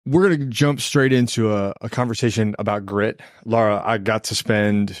we're going to jump straight into a conversation about grit. Lara, I got to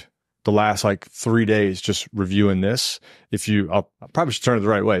spend the last like 3 days just reviewing this. I probably should turn it the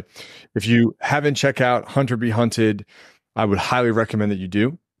right way. If you haven't checked out Hunter Be Hunted, I would highly recommend that you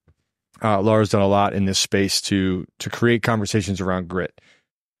do. Lara's done a lot in this space to create conversations around grit.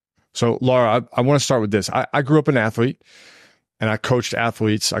 So Lara, I want to start with this. I grew up an athlete and I coached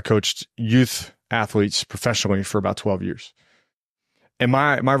athletes. I coached youth athletes professionally for about 12 years. And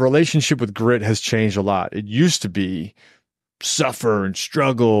my relationship with grit has changed a lot. It used to be suffer and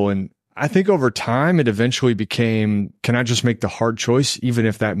struggle. And I think over time, it eventually became, can I just make the hard choice, even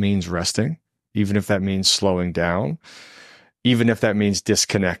if that means resting, even if that means slowing down, even if that means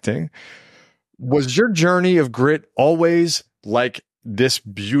disconnecting? Was your journey of grit always like this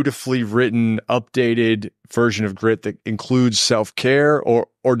beautifully written, updated version of grit that includes self-care,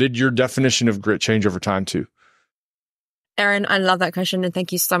 or did your definition of grit change over time too? Aaron, I love that question, and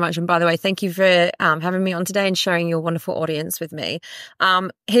thank you so much. And by the way, thank you for having me on today and sharing your wonderful audience with me.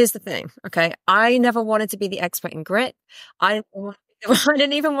 Here's the thing, okay? I never wanted to be the expert in grit. I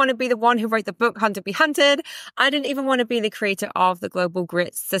didn't even want to be the one who wrote the book, Hunter Be Hunted. I didn't even want to be the creator of the global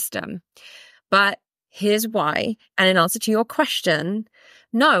grit system. But here's why. And in answer to your question,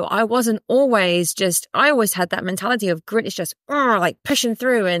 no, I wasn't always I always had that mentality of grit is just like pushing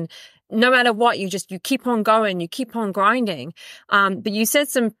through, and no matter what, you keep on going, you keep on grinding. But you said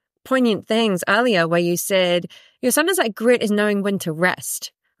some poignant things earlier where you said, sometimes like grit is knowing when to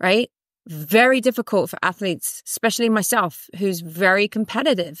rest, right? Very difficult for athletes, especially myself, who's very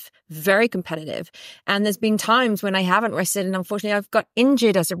competitive. And there's been times when I haven't rested and unfortunately I've got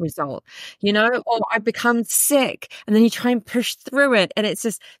injured as a result, or I've become sick, and then you try and push through it. And it's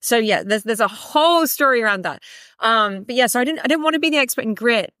just, so yeah, there's a whole story around that. But yeah, so I didn't want to be the expert in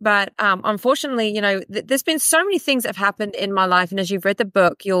grit, but, unfortunately, there's been so many things that have happened in my life. And as you've read the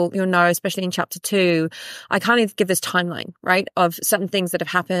book, you'll know, especially in chapter 2, I kind of give this timeline, right, of certain things that have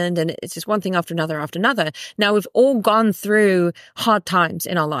happened. And it's just one thing after another after another. Now, we've all gone through hard times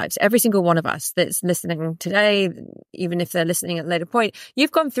in our lives. Every single one of us that's listening today, even if they're listening at a later point,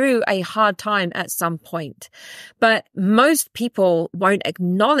 you've gone through a hard time at some point. But most people won't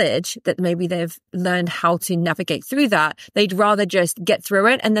acknowledge that maybe they've learned how to navigate through that. They'd rather just get through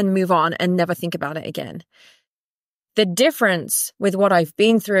it and then move on and never think about it again. The difference with what I've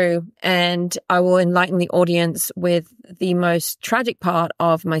been through, and I will enlighten the audience with the most tragic part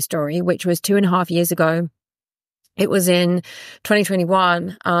of my story, which was 2.5 years ago. It was in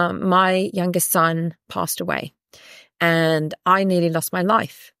 2021. My youngest son passed away, and I nearly lost my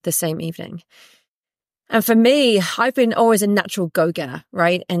life the same evening. And for me, I've been always a natural go-getter,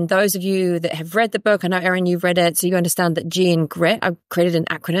 right? And those of you that have read the book, I know, Erin, you've read it, so you understand that G in grit, I've created an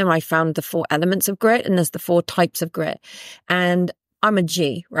acronym. I found the 4 elements of grit, and there's the 4 types of grit. And I'm a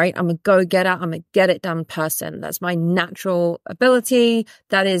G, right? I'm a go-getter. I'm a get-it-done person. That's my natural ability.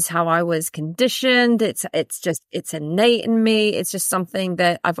 That is how I was conditioned. It's innate in me. It's just something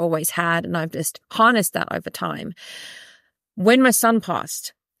that I've always had, and I've just harnessed that over time. When my son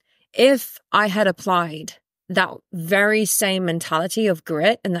passed, if I had applied that very same mentality of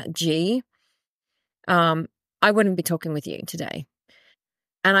grit and that G, I wouldn't be talking with you today.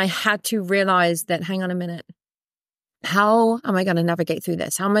 And I had to realize that, hang on a minute, how am I going to navigate through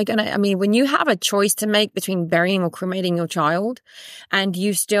this? When you have a choice to make between burying or cremating your child, and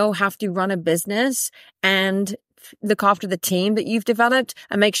you still have to run a business and look after the team that you've developed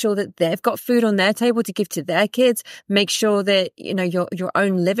and make sure that they've got food on their table to give to their kids, make sure that, your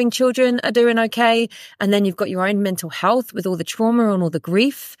own living children are doing okay. And then you've got your own mental health with all the trauma and all the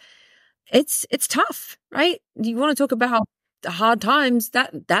grief. It's tough, right? You want to talk about the hard times,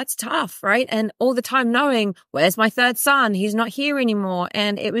 that's tough, right? And all the time knowing, where's my third son? He's not here anymore.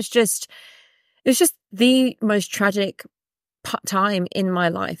 And it was just the most tragic time in my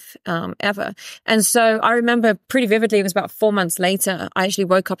life ever. And so I remember pretty vividly, it was about 4 months later, I actually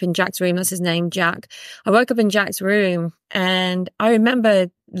woke up in Jack's room. That's his name, Jack. I woke up in Jack's room, and I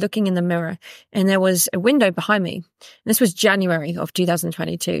remember looking in the mirror, and there was a window behind me. And this was January of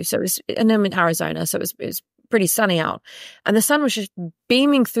 2022. So and I'm in Arizona, so it was pretty sunny out. And the sun was just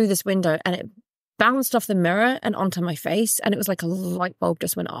beaming through this window, and it bounced off the mirror and onto my face. And it was like a light bulb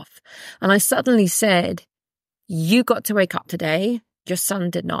just went off. And I suddenly said, you got to wake up today. Your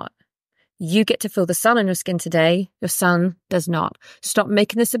son did not. You get to feel the sun on your skin today. Your son does not. Stop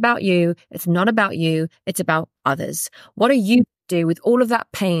making this about you. It's not about you. It's about others. What are you do with all of that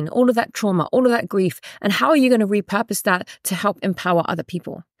pain, all of that trauma, all of that grief? And how are you going to repurpose that to help empower other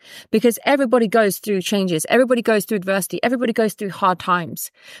people? Because everybody goes through changes. Everybody goes through adversity. Everybody goes through hard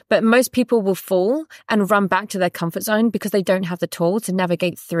times. But most people will fall and run back to their comfort zone because they don't have the tools to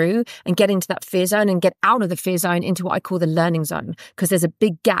navigate through and get into that fear zone and get out of the fear zone into what I call the learning zone. Because there's a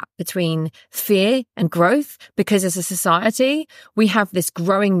big gap between fear and growth, because as a society, we have this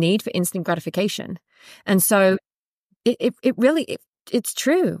growing need for instant gratification. And so it's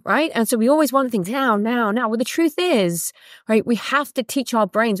true, right? And so we always want things now. Well, the truth is, right, we have to teach our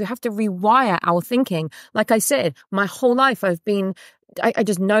brains. We have to rewire our thinking. Like I said, my whole life I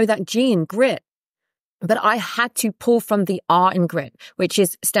just know that gene, grit. But I had to pull from the R in grit, which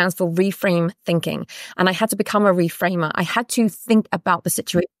stands for reframe thinking. And I had to become a reframer. I had to think about the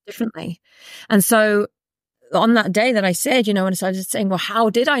situation differently. And so on that day that I said, when I started saying, well, how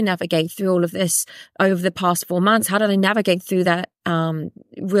did I navigate through all of this over the past 4 months? How did I navigate through that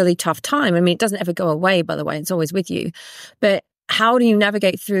really tough time? I mean, it doesn't ever go away, by the way. It's always with you. But how do you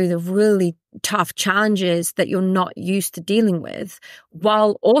navigate through the really tough challenges that you're not used to dealing with,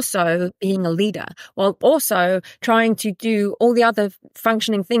 while also being a leader, while also trying to do all the other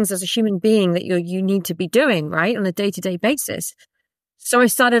functioning things as a human being that you need to be doing, right, on a day-to-day basis? So I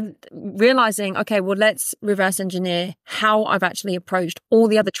started realizing, okay, well, let's reverse engineer how I've actually approached all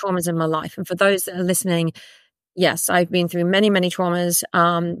the other traumas in my life. And for those that are listening, yes, I've been through many, many traumas.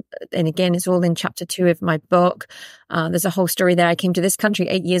 And again, it's all in chapter 2 of my book. There's a whole story there. I came to this country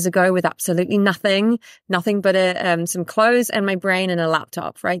 8 years ago with absolutely nothing but some clothes and my brain and a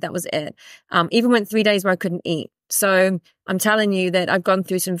laptop, right? That was it. Even went 3 days where I couldn't eat. So I'm telling you that I've gone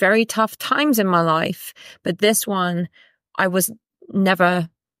through some very tough times in my life, but this one I was never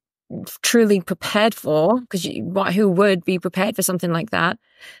truly prepared for, because who would be prepared for something like that?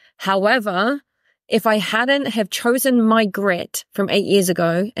 However, if I hadn't have chosen my grit from 8 years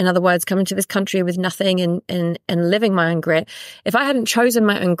ago, in other words, coming to this country with nothing and living my own grit, if I hadn't chosen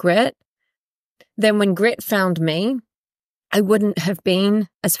my own grit, then when grit found me, I wouldn't have been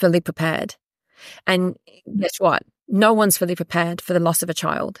as fully prepared. And guess what? No one's fully prepared for the loss of a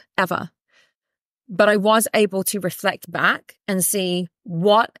child, ever. But I was able to reflect back and see,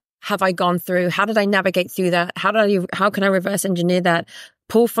 what have I gone through? How did I navigate through that? How can I reverse engineer that?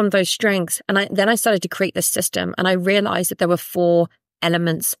 Pull from those strengths. And then I started to create this system, and I realized that there were 4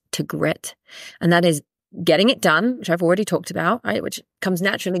 elements to grit. And that is getting it done, which I've already talked about, right? Which comes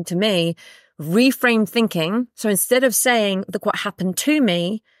naturally to me. Reframe thinking. So instead of saying, look what happened to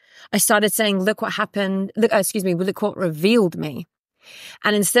me, I started saying, look what revealed me.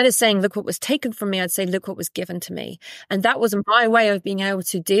 And instead of saying, look what was taken from me, I'd say, look what was given to me. And that was my way of being able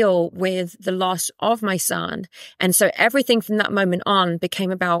to deal with the loss of my son. And so everything from that moment on became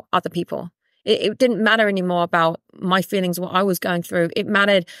about other people. It didn't matter anymore about my feelings, what I was going through. It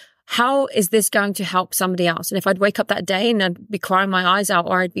mattered, how is this going to help somebody else? And if I'd wake up that day and I'd be crying my eyes out,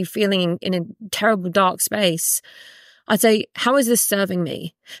 or I'd be feeling in a terrible, dark space, I'd say, how is this serving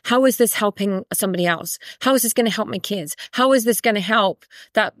me? How is this helping somebody else? How is this going to help my kids? How is this going to help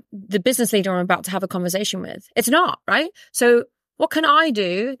the business leader I'm about to have a conversation with? It's not, right? So what can I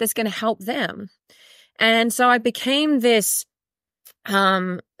do that's going to help them? And so I became this,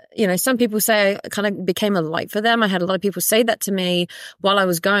 some people say I kind of became a light for them. I had a lot of people say that to me while I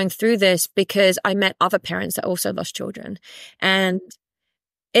was going through this, because I met other parents that also lost children. And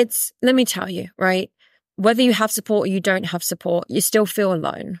let me tell you, right? Whether you have support or you don't have support, you still feel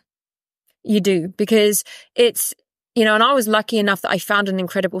alone. You do, because it's, and I was lucky enough that I found an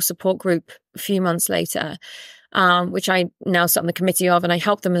incredible support group a few months later, which I now sit on the committee of, and I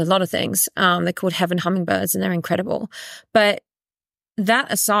help them with a lot of things. They're called Heaven Hummingbirds, and they're incredible. But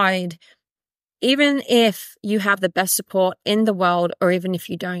that aside, even if you have the best support in the world, or even if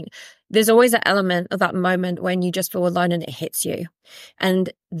you don't, there's always an element of that moment when you just feel alone and it hits you. And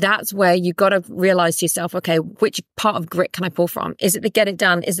that's where you got to realize to yourself, okay, which part of grit can I pull from? Is it the get it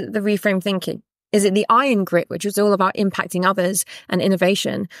done? Is it the reframe thinking? Is it the iron grit, which is all about impacting others and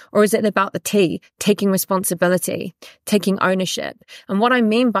innovation? Or is it about the T, taking responsibility, taking ownership? And what I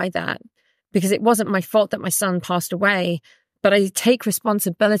mean by that, because it wasn't my fault that my son passed away, but I take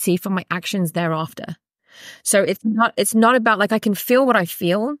responsibility for my actions thereafter. So it's not about, like, I can feel what I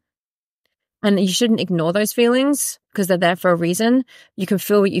feel, and you shouldn't ignore those feelings because they're there for a reason. You can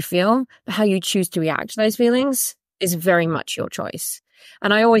feel what you feel, but how you choose to react to those feelings is very much your choice.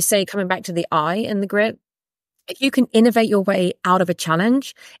 And I always say, coming back to the I in the grit, if you can innovate your way out of a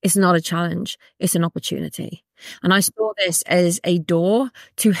challenge, it's not a challenge, it's an opportunity. And I saw this as a door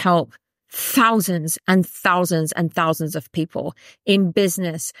to help thousands and thousands and thousands of people in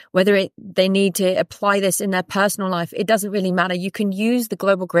business, whether they need to apply this in their personal life, it doesn't really matter. You can use the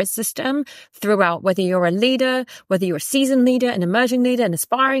global grit system throughout, whether you're a leader, whether you're a seasoned leader, an emerging leader, an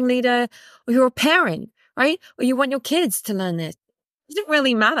aspiring leader, or you're a parent, right? Or you want your kids to learn this. It doesn't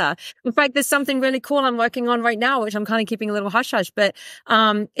really matter. In fact, there's something really cool I'm working on right now, which I'm kind of keeping a little hush hush, but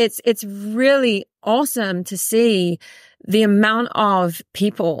it's really awesome to see the amount of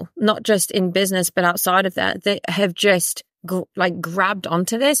people, not just in business, but outside of that have just grabbed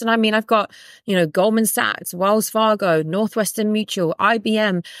onto this. And I mean, I've got, Goldman Sachs, Wells Fargo, Northwestern Mutual,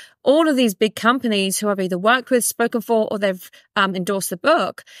 IBM, all of these big companies who I've either worked with, spoken for, or they've endorsed the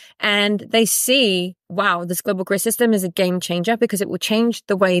book. And they see, wow, this global grit system is a game changer because it will change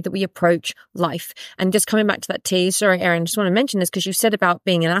the way that we approach life. And just coming back to that T, sorry, Erin, just want to mention this because you said about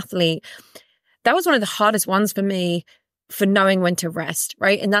being an athlete. That was one of the hardest ones for me, for knowing when to rest,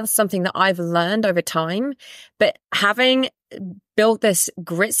 right? And that's something that I've learned over time. But having built this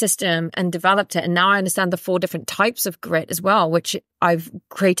grit system and developed it, and now I understand the 4 different types of grit as well, which I've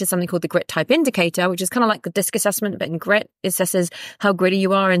created something called the grit type indicator, which is kind of like the DISC assessment, but in grit, it assesses how gritty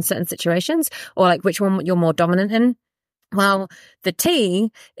you are in certain situations, or like which one you're more dominant in. Well, the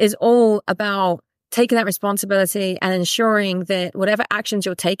T is all about taking that responsibility and ensuring that whatever actions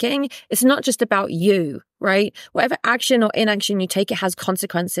you're taking, it's not just about you, right? Whatever action or inaction you take, it has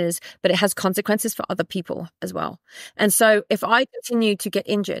consequences, but it has consequences for other people as well. And so if I continue to get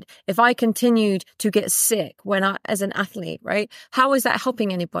injured, if I continued to get sick as an athlete, right? How is that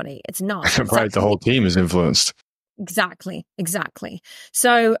helping anybody? It's not. Right. The whole team is influenced. Exactly.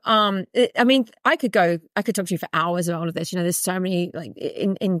 So, I could talk to you for hours about all of this. There's so many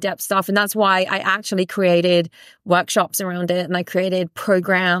in-depth stuff. And that's why I actually created workshops around it, and I created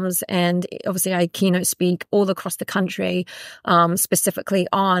programs, and obviously I keynote speak all across the country, specifically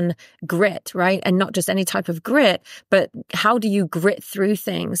on grit, right? And not just any type of grit, but how do you grit through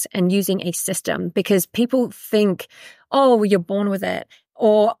things and using a system, because people think, oh, well, you're born with it,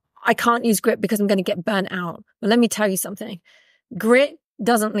 or I can't use grit because I'm going to get burnt out. Well, let me tell you something. Grit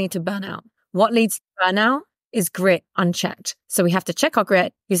doesn't lead to burnout. What leads to burnout is grit unchecked. So we have to check our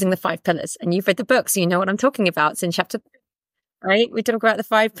grit using the 5 pillars. And you've read the book, so you know what I'm talking about. It's in chapter 3, right? We talk about the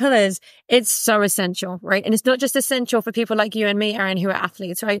 5 pillars. It's so essential, right? And it's not just essential for people like you and me, Erin, who are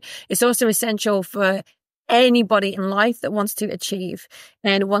athletes, right? It's also essential for anybody in life that wants to achieve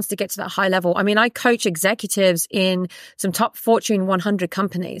and wants to get to that high level. I mean, I coach executives in some top Fortune 100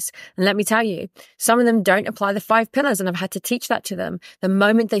 companies. And let me tell you, some of them don't apply the 5 pillars, and I've had to teach that to them. The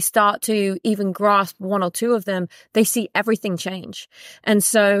moment they start to even grasp 1 or 2 of them, they see everything change. And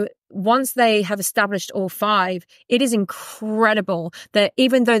so once they have established all 5, it is incredible that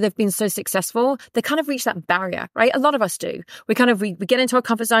even though they've been so successful, they kind of reach that barrier, right? A lot of us do. We get into our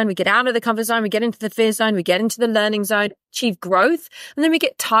comfort zone, we get out of the comfort zone, we get into the fear zone, we get into the learning zone, achieve growth, and then we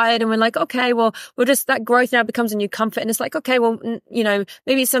get tired and we're like, okay, well, that growth now becomes a new comfort. And it's like, okay, well,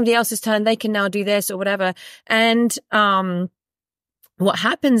 maybe it's somebody else's turn. They can now do this or whatever. And, what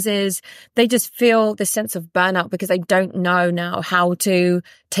happens is they just feel this sense of burnout because they don't know now how to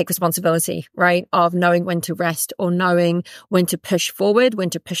take responsibility, right? Of knowing when to rest, or knowing when to push forward,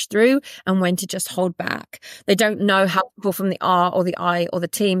 when to push through, and when to just hold back. They don't know how people from the R or the I or the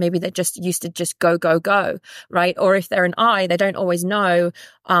T, maybe they're just used to just go, right? Or if they're an I, they don't always know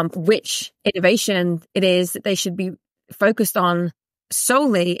which innovation it is that they should be focused on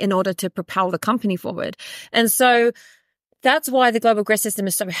solely in order to propel the company forward. And so that's why the global grit system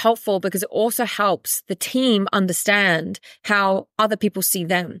is so helpful, because it also helps the team understand how other people see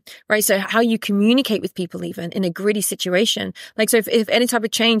them, right? So how you communicate with people, even in a gritty situation. So if any type of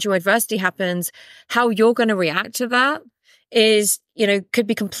change or adversity happens, how you're going to react to that is, could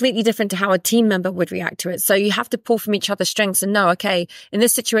be completely different to how a team member would react to it. So you have to pull from each other's strengths and know, okay, in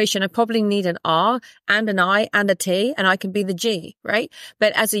this situation, I probably need an R and an I and a T, and I can be the G, right?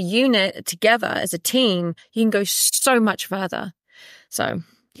 But as a unit together, as a team, you can go so much further. So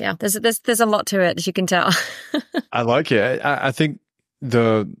yeah, there's a lot to it, as you can tell. I like it. I think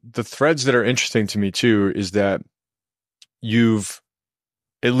the threads that are interesting to me too is that you've,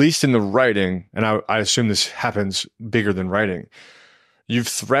 at least in the writing, and I assume this happens bigger than writing, you've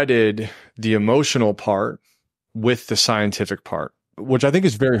threaded the emotional part with the scientific part, which I think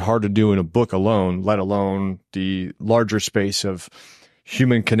is very hard to do in a book alone, let alone the larger space of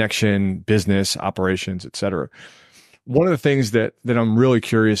human connection, business, operations, et cetera. One of the things that I'm really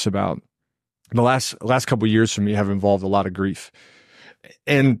curious about, the last couple of years for me have involved a lot of grief,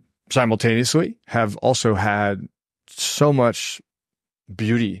 and simultaneously have also had so much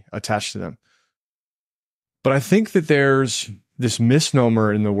beauty attached to them. But I think that there's this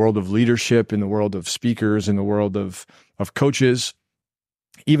misnomer in the world of leadership, in the world of speakers, in the world of coaches,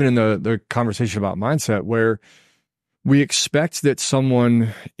 even in the conversation about mindset, where we expect that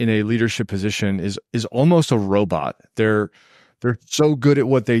someone in a leadership position is almost a robot. They're so good at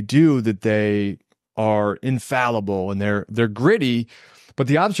what they do that they are infallible, and they're gritty, but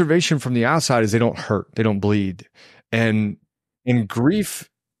the observation from the outside is they don't hurt, they don't bleed. And grief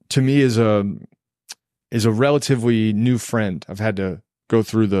to me is a relatively new friend. I've had to go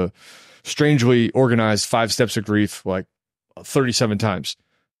through the strangely organized 5 steps of grief like 37 times.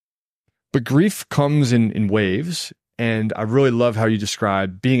 But grief comes in waves, and I really love how you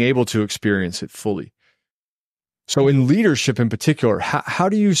describe being able to experience it fully. So in leadership in particular, how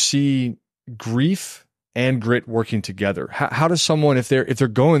do you see grief and grit working together? How does someone, if they're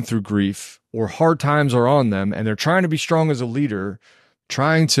going through grief or hard times are on them and they're trying to be strong as a leader,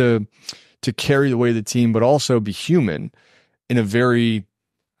 trying to carry the weight of the team, but also be human in a very,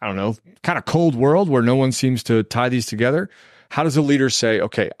 I don't know, kind of cold world where no one seems to tie these together? How does a leader say,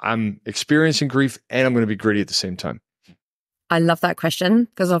 okay, I'm experiencing grief and I'm going to be gritty at the same time? I love that question,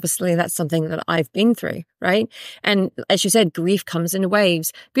 because obviously that's something that I've been through, right? And as you said, grief comes in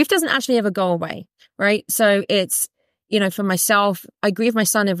waves. Grief doesn't actually ever go away, right? So it's, for myself, I grieve my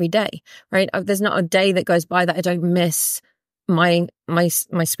son every day, right? There's not a day that goes by that I don't miss my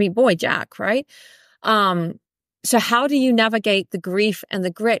sweet boy, Jack, right? So how do you navigate the grief and the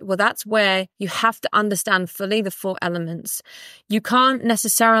grit? Well, that's where you have to understand fully the 4 elements. You can't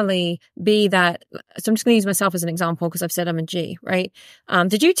necessarily be that. So I'm just going to use myself as an example because I've said I'm a G, right?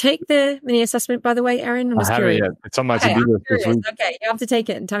 Did you take the mini assessment, by the way, Erin? I haven't yet. It's on my to-do list this week. Okay, you have to take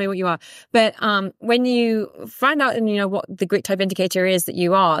it and tell me what you are. But when you find out, what the grit type indicator is that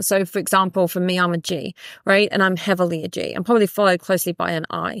you are. So for example, for me, I'm a G, right? And I'm heavily a G. I'm probably followed closely by an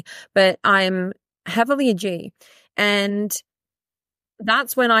I, but I'm heavily a G. And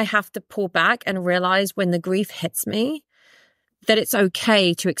that's when I have to pull back and realize when the grief hits me that it's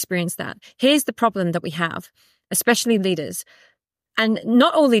okay to experience that. Here's the problem that we have, especially leaders. And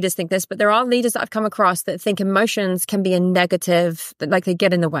not all leaders think this, but there are leaders that I've come across that think emotions can be a negative, like they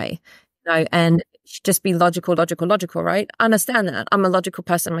get in the way, and just be logical, right? I understand that. I'm a logical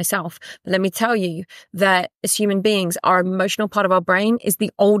person myself. But let me tell you that as human beings, our emotional part of our brain is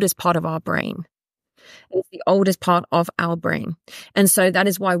the oldest part of our brain. It's the oldest part of our brain. And so that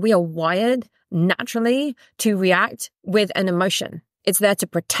is why we are wired naturally to react with an emotion. It's there to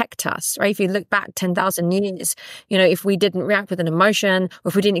protect us, right? If you look back 10,000 years, if we didn't react with an emotion, or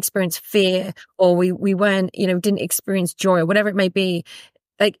if we didn't experience fear, or we weren't, didn't experience joy, or whatever it may be,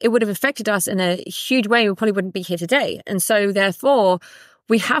 like it would have affected us in a huge way. We probably wouldn't be here today. And so therefore,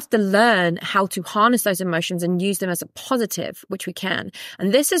 we have to learn how to harness those emotions and use them as a positive, which we can.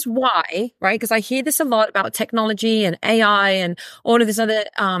 And this is why, right? Because I hear this a lot about technology and AI and all of this other,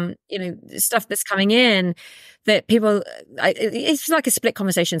 stuff that's coming in that people, it's like a split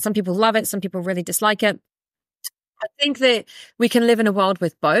conversation. Some people love it. Some people really dislike it. I think that we can live in a world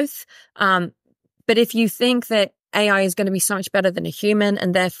with both. But if you think that AI is going to be so much better than a human,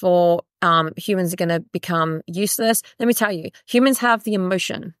 and therefore humans are going to become useless, let me tell you, humans have the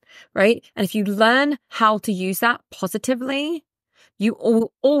emotion, right? And if you learn how to use that positively, you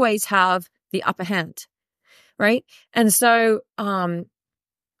always have the upper hand, right? And so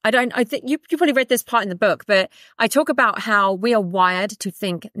I think you probably read this part in the book, but I talk about how we are wired to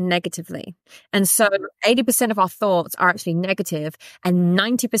think negatively. And so 80% of our thoughts are actually negative and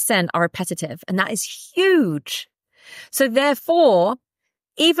 90% are repetitive. And that is huge. So therefore,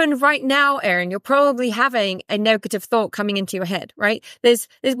 even right now, Erin, you're probably having a negative thought coming into your head, right?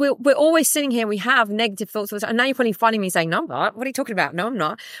 We're always sitting here, we have negative thoughts. And now you're probably finding me saying, no, I'm not. What are you talking about? No, I'm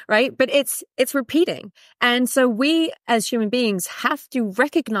not. Right? But it's repeating. And so we as human beings have to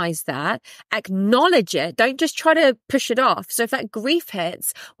recognize that, acknowledge it. Don't just try to push it off. So if that grief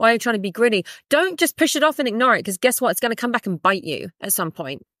hits while you're trying to be gritty, don't just push it off and ignore it, because guess what? It's going to come back and bite you at some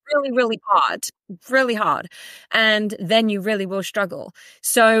point. Really, really hard. And then you really will struggle.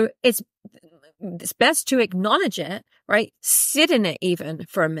 So it's best to acknowledge it, right? Sit in it even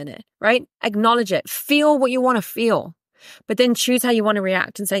for a minute, right? Acknowledge it. Feel what you want to feel, but then choose how you want to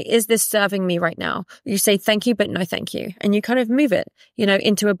react and say, is this serving me right now? You say, thank you, but no, thank you. And you kind of move it,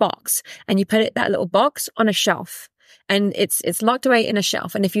 into a box, and you put that little box on a shelf. And it's locked away in a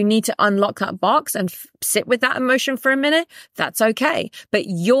shelf. And if you need to unlock that box and sit with that emotion for a minute, that's okay. But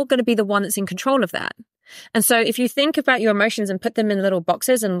you're going to be the one that's in control of that. And so if you think about your emotions and put them in little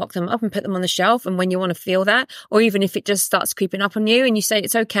boxes and lock them up and put them on the shelf, and when you want to feel that, or even if it just starts creeping up on you and you say,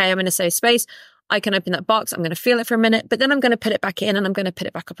 it's okay, I'm in a safe space, I can open that box. I'm going to feel it for a minute, but then I'm going to put it back in and I'm going to put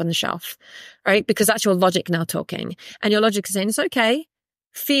it back up on the shelf, right? Because that's your logic now talking. And your logic is saying, it's okay,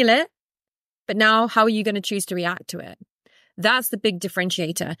 feel it, but now how are you going to choose to react to it? That's the big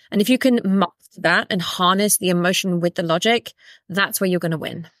differentiator. And if you can master that and harness the emotion with the logic, that's where you're going to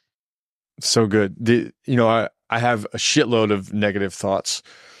win. So good. I have a shitload of negative thoughts.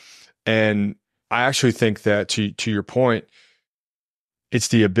 And I actually think that to your point, it's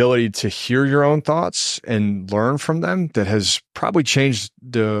the ability to hear your own thoughts and learn from them that has probably changed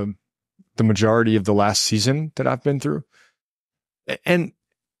the majority of the last season that I've been through. And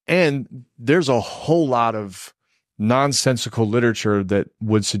there's a whole lot of nonsensical literature that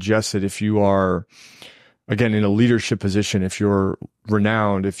would suggest that if you are, again, in a leadership position, if you're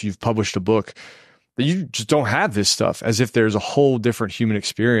renowned, if you've published a book, that you just don't have this stuff, as if there's a whole different human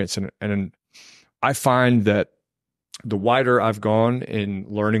experience. And I find that the wider I've gone in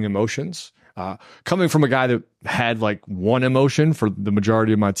learning emotions, coming from a guy that had like one emotion for the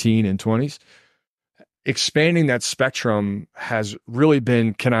majority of my teen and 20s, expanding that spectrum has really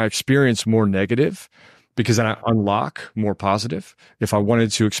been, can I experience more negative? Because then I unlock more positive. If I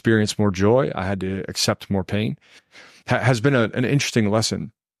wanted to experience more joy, I had to accept more pain. Has been an interesting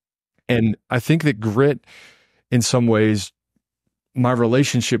lesson. And I think that grit, in some ways, my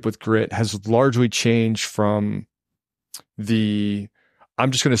relationship with grit has largely changed from I'm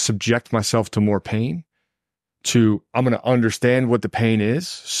just going to subject myself to more pain to I'm going to understand what the pain is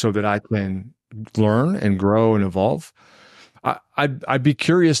so that I can learn and grow and evolve. I'd be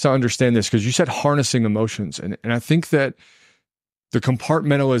curious to understand this, because you said harnessing emotions. And I think that the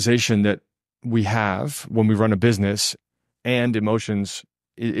compartmentalization that we have when we run a business and emotions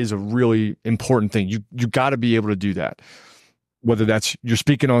is a really important thing. You got to be able to do that. Whether that's you're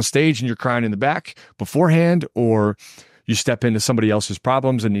speaking on stage and you're crying in the back beforehand, or you step into somebody else's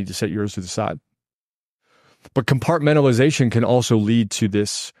problems and need to set yours to the side. But compartmentalization can also lead to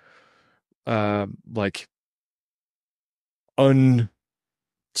this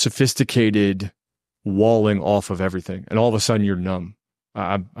unsophisticated walling off of everything. And all of a sudden you're numb.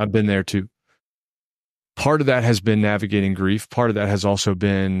 I've been there too. Part of that has been navigating grief. Part of that has also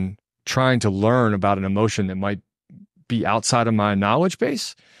been trying to learn about an emotion that might be outside of my knowledge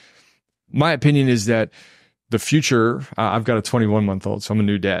base. My opinion is that the future, I've got a 21-month-old, so I'm a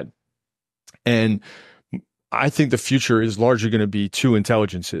new dad. And I think the future is largely going to be two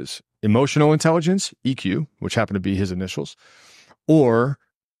intelligences: emotional intelligence, EQ, which happen to be his initials, or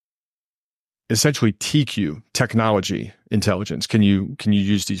essentially TQ, technology intelligence. Can you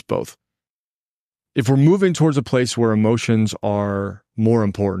use these both? If we're moving towards a place where emotions are more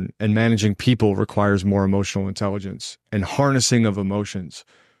important and managing people requires more emotional intelligence and harnessing of emotions,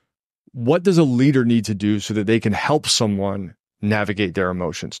 what does a leader need to do so that they can help someone navigate their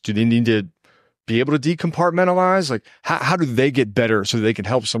emotions? Do they need to be able to decompartmentalize? Like, how do they get better so that they can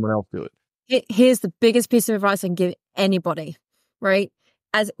help someone else do it? Here's the biggest piece of advice I can give anybody, right?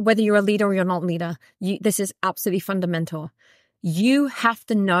 As whether you're a leader or you're not a leader, this is absolutely fundamental. You have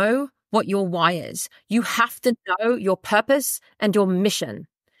to know what your why is. You have to know your purpose and your mission.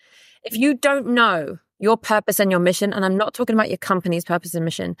 If you don't know your purpose and your mission, and I'm not talking about your company's purpose and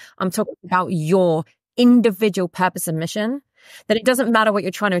mission, I'm talking about your individual purpose and mission, then it doesn't matter what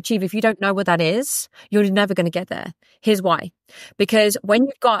you're trying to achieve. If you don't know what that is, you're never going to get there. Here's why. Because when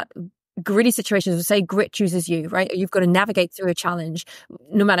you've got gritty situations, say grit chooses you, right? You've got to navigate through a challenge,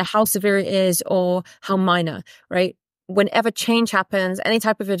 no matter how severe it is or how minor, right? Whenever change happens, any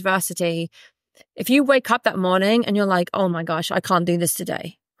type of adversity, if you wake up that morning and you're like, oh my gosh, I can't do this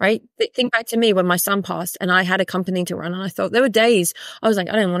today, right? Think back to me when my son passed and I had a company to run, and I thought there were days I was like,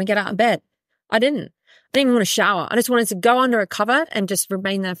 I didn't want to get out of bed. I didn't even want to shower. I just wanted to go under a cover and just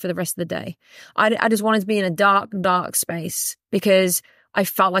remain there for the rest of the day. I just wanted to be in a dark space because I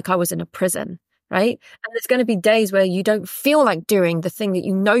felt like I was in a prison, right? And there's going to be days where you don't feel like doing the thing that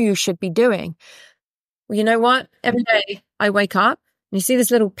you know you should be doing. Well, you know what? Every day I wake up, and you see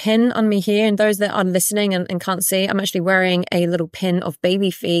this little pin on me here, and those that are listening and can't see, I'm actually wearing a little pin of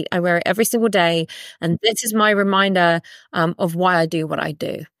baby feet. I wear it every single day. And this is my reminder of why I do what I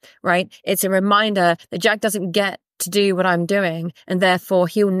do, right? It's a reminder that Jack doesn't get to do what I'm doing, and therefore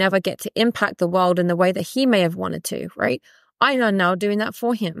he'll never get to impact the world in the way that he may have wanted to, right? I am now doing that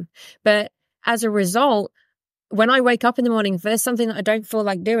for him. But as a result, when I wake up in the morning, if there's something that I don't feel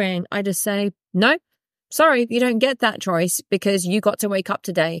like doing, I just say, no, sorry, you don't get that choice because you got to wake up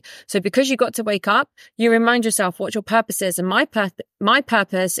today. So because you got to wake up, you remind yourself what your purpose is. And my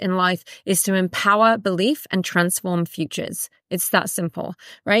purpose in life is to empower belief and transform futures. It's that simple,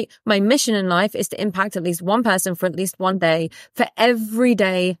 right? My mission in life is to impact at least one person for at least one day for every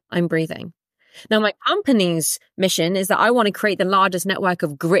day I'm breathing. Now, my company's mission is that I want to create the largest network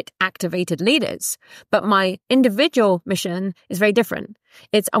of grit activated leaders. But my individual mission is very different.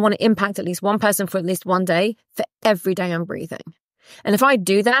 It's I want to impact at least one person for at least one day for every day I'm breathing. And if I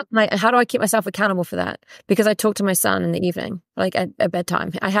do that, how do I keep myself accountable for that? Because I talk to my son in the evening, like at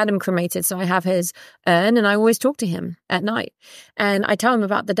bedtime. I had him cremated, so I have his urn, and I always talk to him at night. And I tell him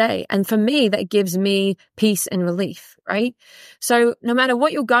about the day. And for me, that gives me peace and relief, right? So no matter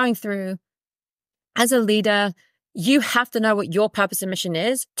what you're going through, as a leader, you have to know what your purpose and mission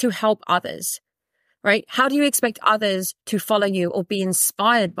is to help others, right? How do you expect others to follow you or be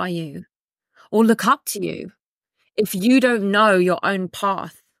inspired by you or look up to you if you don't know your own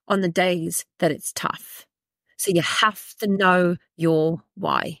path on the days that it's tough? So you have to know your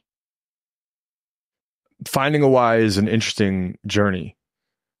why. Finding a why is an interesting journey.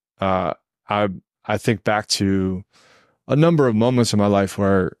 I think back to a number of moments in my life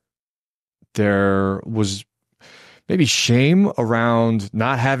where there was maybe shame around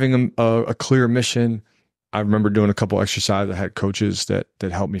not having a clear mission. I remember doing a couple exercises. I had coaches that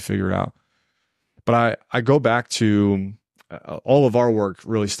helped me figure it out. But I go back to all of our work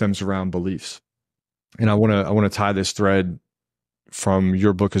really stems around beliefs. And I want to tie this thread from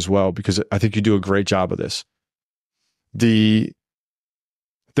your book as well, because I think you do a great job of this. There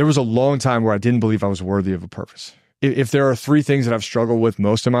was a long time where I didn't believe I was worthy of a purpose. If there are three things that I've struggled with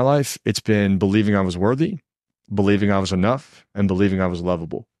most in my life, it's been believing I was worthy, believing I was enough, and believing I was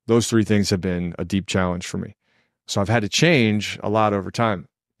lovable. Those three things have been a deep challenge for me. So I've had to change a lot over time.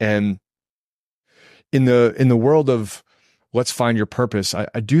 And in the world of let's find your purpose,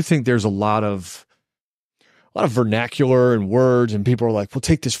 I do think there's a lot of vernacular and words, and people are like, well,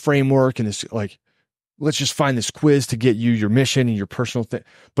 take this framework and this, like, let's just find this quiz to get you your mission and your personal thing.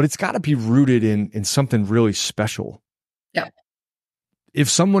 But it's got to be rooted in something really special. Yeah. If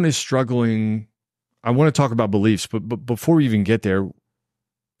someone is struggling, I want to talk about beliefs, but before we even get there,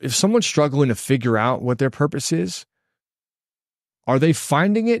 if someone's struggling to figure out what their purpose is, are they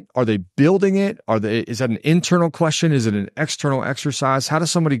finding it? Are they building it? Is that an internal question? Is it an external exercise? How does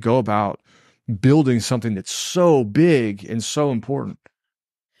somebody go about building something that's so big and so important?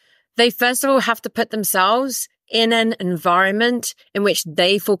 They first of all have to put themselves in an environment in which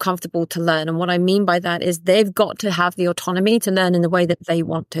they feel comfortable to learn. And what I mean by that is they've got to have the autonomy to learn in the way that they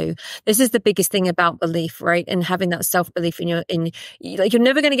want to. This is the biggest thing about belief, right? And having that self-belief you're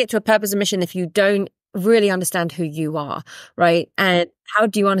never going to get to a purpose and mission if you don't really understand who you are, right? And how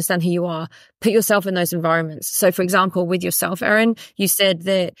do you understand who you are? Put yourself in those environments. So for example, with yourself, Erin, you said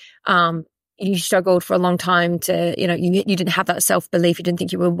that, you struggled for a long time to, you didn't have that self-belief. You didn't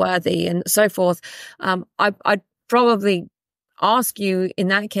think you were worthy and so forth. I'd probably ask you in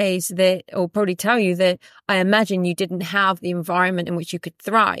that case or probably tell you that I imagine you didn't have the environment in which you could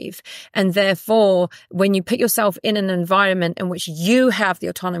thrive. And therefore, when you put yourself in an environment in which you have the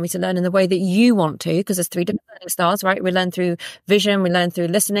autonomy to learn in the way that you want to, because there's three different learning styles, right? We learn through vision, we learn through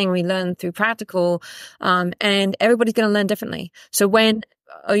listening, we learn through practical, and everybody's going to learn differently. So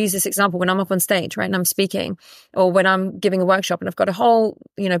I'll use this example when I'm up on stage, right, and I'm speaking, or when I'm giving a workshop and I've got a whole,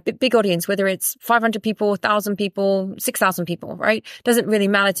 big audience, whether it's 500 people, 1,000 people, 6,000 people, right? Doesn't really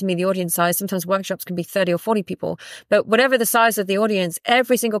matter to me the audience size. Sometimes workshops can be 30 or 40 people, but whatever the size of the audience,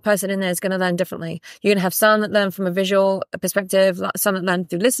 every single person in there is going to learn differently. You're going to have some that learn from a visual perspective, some that learn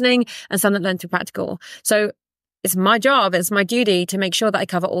through listening, and some that learn through practical. So it's my job, it's my duty to make sure that I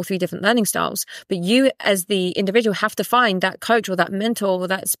cover all three different learning styles. But you as the individual have to find that coach or that mentor or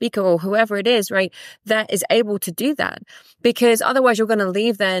that speaker or whoever it is, right, that is able to do that. Because otherwise you're going to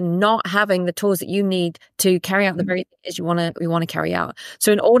leave there not having the tools that you need to carry out the very things we want to carry out.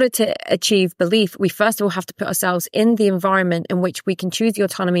 So in order to achieve belief, we first of all have to put ourselves in the environment in which we can choose the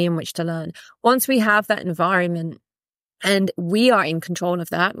autonomy in which to learn. Once we have that environment, and we are in control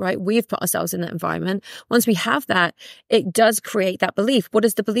of that, right? We've put ourselves in that environment. Once we have that, it does create that belief. What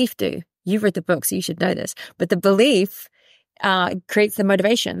does the belief do? You've read the book, so you should know this. But the belief creates the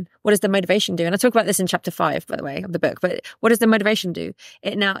motivation. What does the motivation do? And I talk about this in chapter 5, by the way, of the book. But what does the motivation do?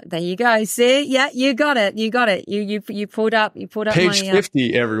 There you go. See? Yeah, you got it. You pulled up page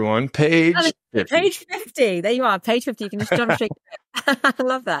 50, everyone. Page 50. Page 50. There you are. Page 50. You can just jump straight. I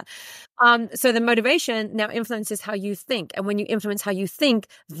love that. So the motivation now influences how you think. And when you influence how you think,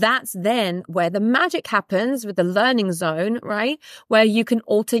 that's then where the magic happens with the learning zone, right? Where you can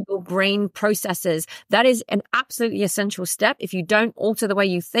alter your brain processes. That is an absolutely essential step. If you don't alter the way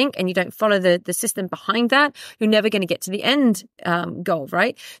you think and you don't follow the system behind that, you're never going to get to the end goal,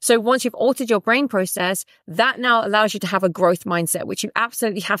 right? So once you've altered your brain process, that now allows you to have a growth mindset, which you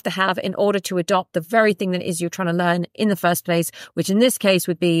absolutely have to have in order to adopt the very thing that it is you're trying to learn in the first place, which in this case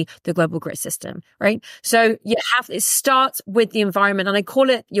would be the global grit system, right? So it starts with the environment, and I call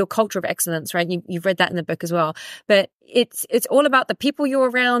it your culture of excellence, right? You've read that in the book as well, but it's all about the people you're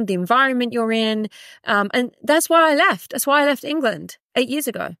around, the environment you're in. And that's why I left. That's why I left England 8 years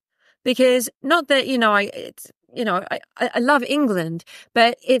ago, because not that, I love England,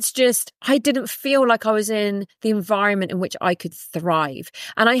 but it's just, I didn't feel like I was in the environment in which I could thrive.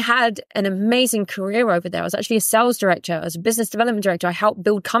 And I had an amazing career over there. I was actually a sales director. I was a business development director. I helped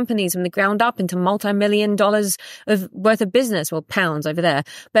build companies from the ground up into multi-million dollars worth of business, well, pounds over there.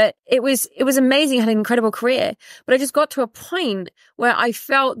 But it was amazing. I had an incredible career, but I just got to a point where I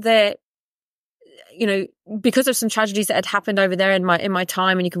felt that, because of some tragedies that had happened over there in my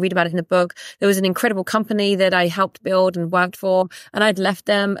time, and you can read about it in the book, there was an incredible company that I helped build and worked for, and I'd left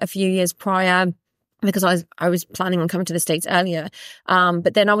them a few years prior because I was planning on coming to the States earlier.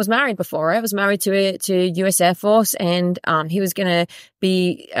 But then I was married before. Right? I was married to US Air Force, and he was going to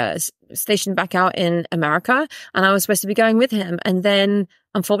be stationed back out in America, and I was supposed to be going with him. And then,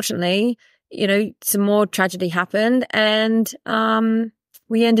 unfortunately, some more tragedy happened, and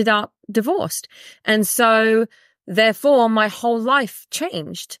we ended up divorced. And so therefore my whole life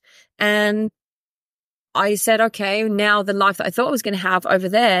changed. And I said, okay, now the life that I thought I was going to have over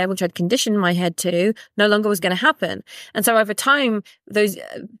there, which I'd conditioned my head to, no longer was going to happen. And so over time, those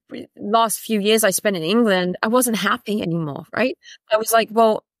last few years I spent in England, I wasn't happy anymore, right? I was like,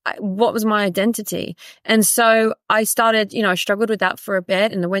 well, what was my identity? And so I started, I struggled with that for a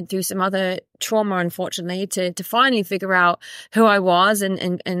bit, and I went through some other trauma, unfortunately, to finally figure out who I was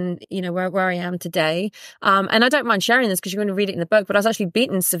and where I am today. And I don't mind sharing this because you're going to read it in the book, but I was actually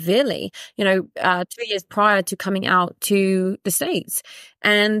beaten severely, 2 years prior to coming out to the States.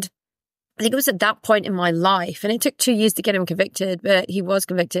 And I think it was at that point in my life, and it took 2 years to get him convicted, but he was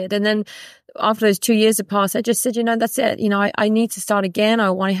convicted. And then after those 2 years had passed, I just said, that's it. I need to start again. I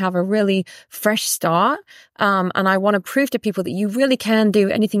want to have a really fresh start. And I want to prove to people that you really can do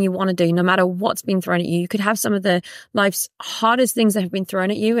anything you want to do, no matter what's been thrown at you. You could have some of the life's hardest things that have been thrown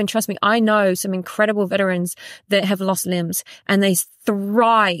at you. And trust me, I know some incredible veterans that have lost limbs, and they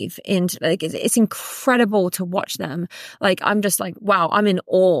thrive it's incredible to watch them. I'm just like, wow, I'm in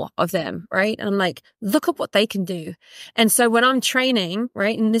awe of them. Right. And I'm like, look at what they can do. And so when I'm training,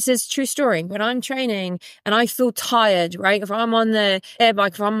 right, and this is true story, when I'm training and I feel tired, right, if I'm on the air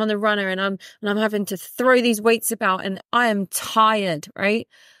bike, if I'm on the runner and I'm having to throw these weights about and I am tired, right,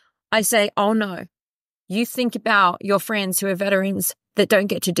 I say, oh no, you think about your friends who are veterans that don't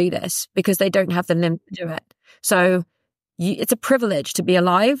get to do this because they don't have the limb to do it. So it's a privilege to be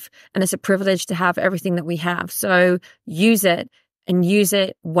alive, and it's a privilege to have everything that we have. So use it, and use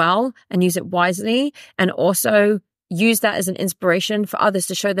it well, and use it wisely, and also use that as an inspiration for others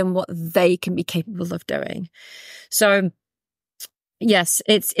to show them what they can be capable of doing. So yes,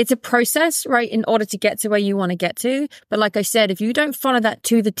 it's a process, right, in order to get to where you want to get to. But like I said, if you don't follow that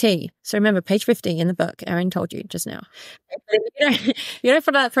to the T, so remember page 50 in the book, Erin told you just now, if you don't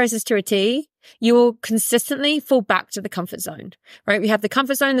follow that process to a T, you will consistently fall back to the comfort zone, right? We have the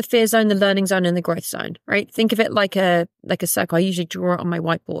comfort zone, the fear zone, the learning zone, and the growth zone, right? Think of it like a circle. I usually draw it on my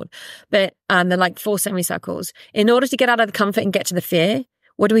whiteboard, but they're like 4 semicircles. In order to get out of the comfort and get to the fear,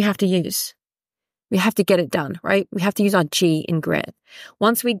 what do we have to use? We have to get it done, right? We have to use our G in grit.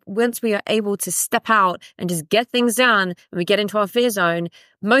 Once we are able to step out and just get things done and we get into our fear zone,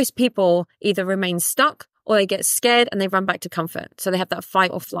 most people either remain stuck or they get scared and they run back to comfort. So they have that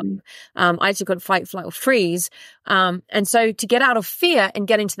fight or flight. I actually call it fight, flight, or freeze. And so to get out of fear and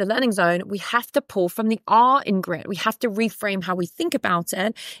get into the learning zone, we have to pull from the R in grit. We have to reframe how we think about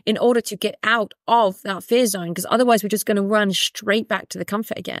it in order to get out of that fear zone, because otherwise we're just going to run straight back to the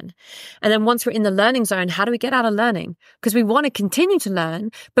comfort again. And then once we're in the learning zone, how do we get out of learning? Because we want to continue to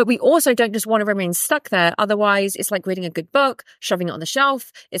learn, but we also don't just want to remain stuck there. Otherwise, it's like reading a good book, shoving it on the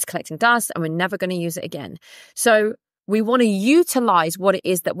shelf, it's collecting dust, and we're never going to use it again. So we want to utilize what it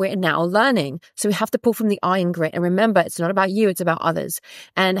is that we're now learning. So we have to pull from the I in grit. And remember, it's not about you, it's about others.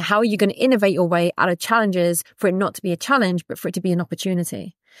 And how are you going to innovate your way out of challenges for it not to be a challenge, but for it to be an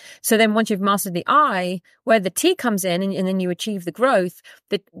opportunity? So then once you've mastered the I, where the T comes in and then you achieve the growth,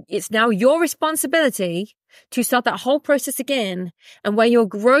 that it's now your responsibility to start that whole process again. And where your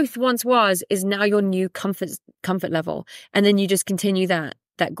growth once was is now your new comfort level. And then you just continue that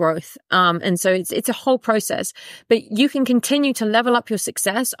growth. And so it's a whole process, but you can continue to level up your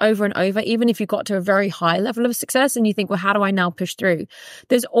success over and over, even if you got to a very high level of success and you think, well, how do I now push through?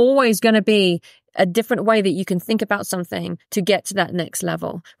 There's always going to be a different way that you can think about something to get to that next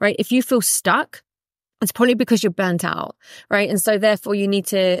level, right? If you feel stuck, it's probably because you're burnt out, right? And so therefore you need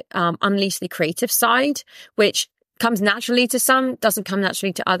to unleash the creative side, which comes naturally to some, doesn't come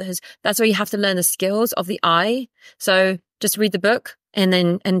naturally to others. That's where you have to learn the skills of the I. So just read the book,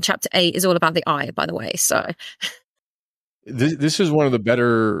 and chapter 8 is all about the I, by the way. So this is one of the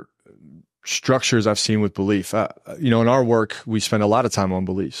better structures I've seen with belief. In our work, we spend a lot of time on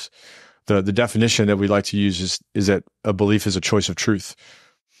beliefs. The definition that we like to use is that a belief is a choice of truth.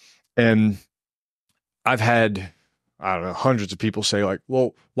 And I've had, I don't know, hundreds of people say like,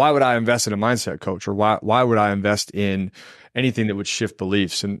 well, why would I invest in a mindset coach? Or why would I invest in anything that would shift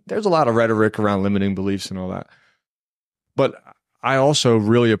beliefs? And there's a lot of rhetoric around limiting beliefs and all that. But I also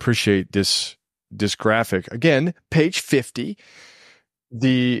really appreciate this graphic. Again, page 50.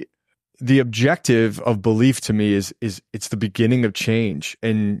 The objective of belief to me is it's the beginning of change.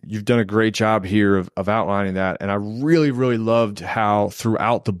 And you've done a great job here of outlining that. And I really, really loved how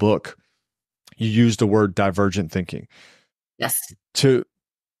throughout the book, you use the word divergent thinking. yes,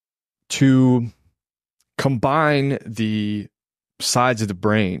 To combine the sides of the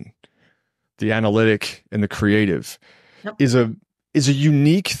brain, the analytic and the creative, Yep. is a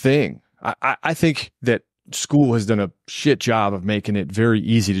unique thing. I think that school has done a shit job of making it very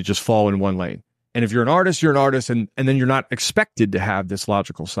easy to just fall in one lane. And if you're an artist, you're an artist, and then you're not expected to have this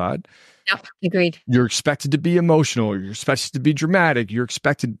logical side. Yep, agreed. You're expected to be emotional. You're expected to be dramatic.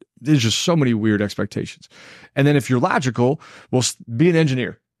 There's just so many weird expectations. And then if you're logical, well, be an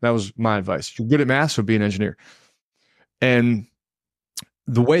engineer. That was my advice. You're good at math, so be an engineer. And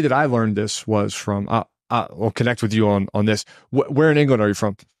the way that I learned this was from, I'll connect with you on this. Where in England are you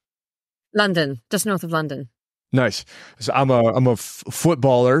from? London, just north of London. Nice. So I'm a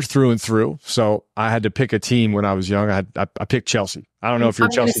footballer through and through. So I had to pick a team when I was young. I picked Chelsea. I don't know if you're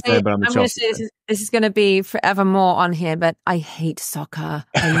a Chelsea fan, but I'm a Chelsea fan. This is going to be forevermore on here, but I hate soccer.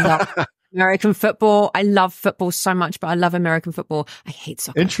 I love American football. I love football so much, but I love American football. I hate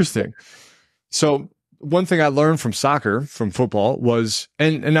soccer. Interesting. So one thing I learned from soccer, from football was,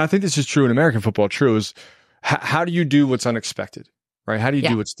 and I think this is true in American football, is how do you do what's unexpected, right? How do you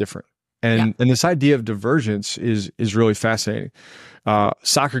do what's different? And this idea of divergence is really fascinating.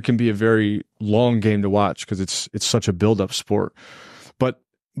 Soccer can be a very long game to watch because it's such a build-up sport. But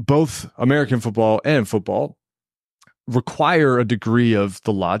both American football and football require a degree of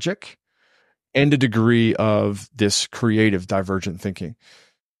the logic and a degree of this creative divergent thinking.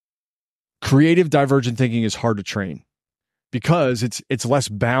 Creative divergent thinking is hard to train because it's less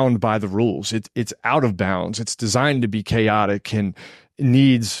bound by the rules. It's out of bounds. It's designed to be chaotic and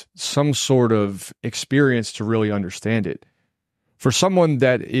needs some sort of experience to really understand it. For someone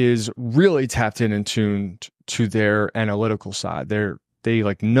that is really tapped in and tuned to their analytical side, they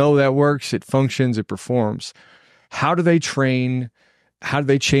like know that works, it functions, it performs. How do they train? How do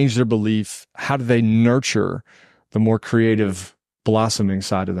they change their belief? How do they nurture the more creative blossoming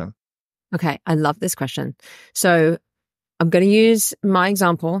side of them? Okay, I love this question. So I'm going to use my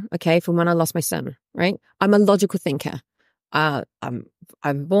example, okay, from when I lost my son, right? I'm a logical thinker.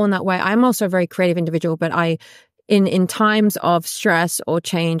 I'm born that way. I'm also a very creative individual, but in times of stress or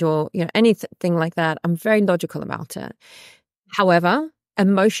change or anything like that, I'm very logical about it. However,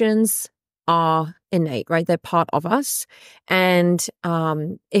 emotions are innate, right? They're part of us, and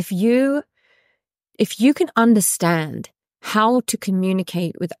if you can understand how to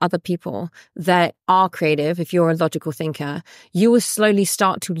communicate with other people that are creative, if you're a logical thinker, you will slowly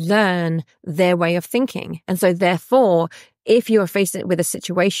start to learn their way of thinking. And so therefore, if you are faced with a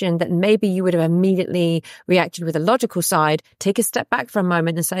situation that maybe you would have immediately reacted with a logical side, take a step back for a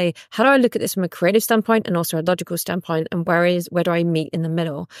moment and say, how do I look at this from a creative standpoint and also a logical standpoint? And where do I meet in the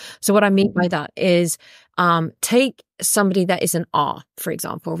middle? So what I mean by that is, take somebody that is an R, for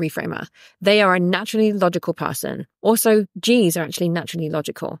example, reframer. They are a naturally logical person. Also, Gs are actually naturally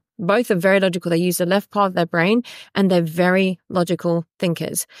logical. Both are very logical. They use the left part of their brain and they're very logical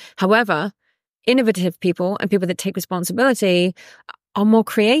thinkers. However, innovative people and people that take responsibility are more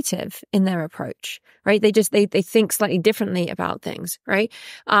creative in their approach, right? They think slightly differently about things, right?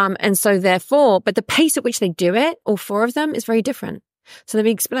 And so therefore, but the pace at which they do it, all four of them, is very different. So let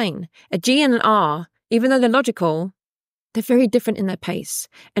me explain. A G and an R, even though they're logical, they're very different in their pace.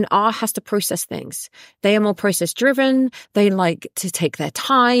 And R has to process things. They are more process driven. They like to take their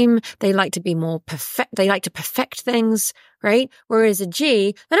time. They like to be more perfect. They like to perfect things, right? Whereas a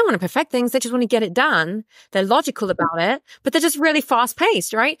G, they don't want to perfect things. They just want to get it done. They're logical about it, but they're just really fast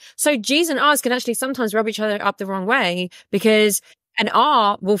paced, right? So Gs and Rs can actually sometimes rub each other up the wrong way because an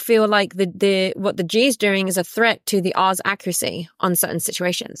R will feel like what the G is doing is a threat to the R's accuracy on certain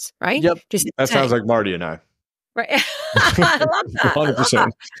situations, right? Yep. That sounds like Marty and I. Right. I love that. I love that.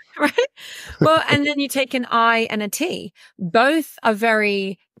 100%. Right. Well, and then you take an I and a T. Both are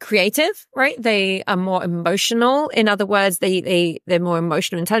very creative, right? They are more emotional. In other words, they're more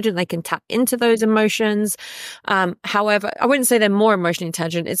emotional intelligent. They can tap into those emotions. However, I wouldn't say they're more emotionally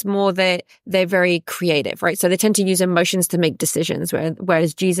intelligent. It's more that they're very creative, right? So they tend to use emotions to make decisions,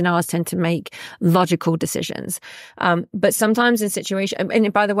 whereas G's and R's tend to make logical decisions. But sometimes in situations,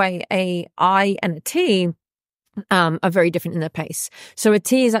 and by the way, a I and a T are very different in their pace. So a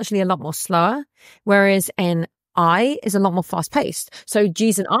T is actually a lot more slower, whereas an I is a lot more fast paced. So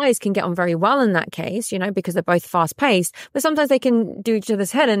G's and I's can get on very well in that case, because they're both fast paced, but sometimes they can do each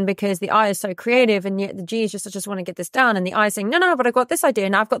other's head in because the I is so creative and yet the G is just want to get this done. And the I is saying, no, but I've got this idea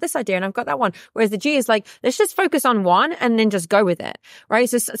and I've got this idea and I've got that one. Whereas the G is like, let's just focus on one and then just go with it. Right.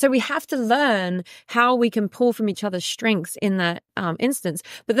 So we have to learn how we can pull from each other's strengths in that instance.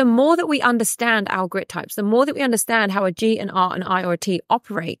 But the more that we understand our grit types, the more that we understand how a G, an R, an I, or a T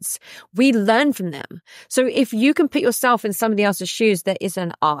operates, we learn from them. So if you can put yourself in somebody else's shoes that is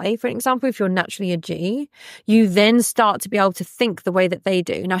an I, for example, if you're naturally a G, you then start to be able to think the way that they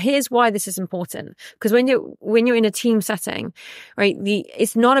do. Now, here's why this is important. Because when you're in a team setting, right,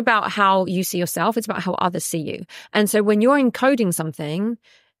 it's not about how you see yourself, it's about how others see you. And so when you're encoding something,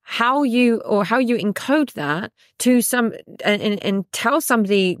 how you encode that to and tell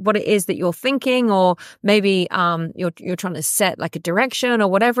somebody what it is that you're thinking, or maybe you're trying to set like a direction or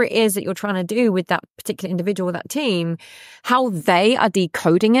whatever it is that you're trying to do with that particular individual or that team, how they are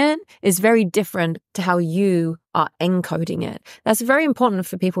decoding it is very different to how you are encoding it. That's very important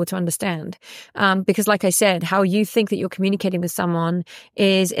for people to understand. Because like I said, how you think that you're communicating with someone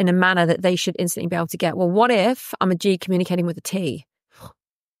is in a manner that they should instantly be able to get. Well, what if I'm a G communicating with a T?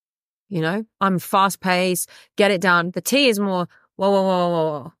 I'm fast paced, get it done. The T is more,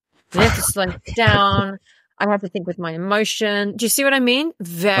 whoa. I have to slow it down. I have to think with my emotion. Do you see what I mean?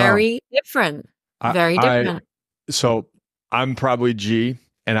 Very different. Very different. So I'm probably G,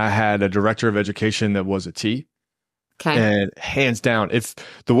 and I had a director of education that was a T. Okay. And hands down, if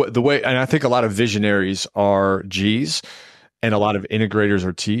the way, and I think a lot of visionaries are G's and a lot of integrators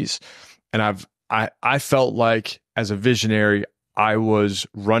are T's. And I felt like as a visionary, I was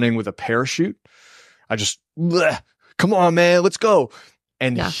running with a parachute. I just, come on, man, let's go.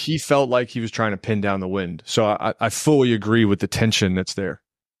 And he felt like he was trying to pin down the wind. So I fully agree with the tension that's there.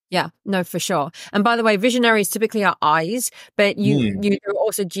 Yeah, no, for sure. And by the way, visionaries typically are I's, but you there are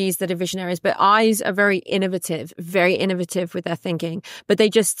also G's that are visionaries, but I's are very innovative with their thinking, but they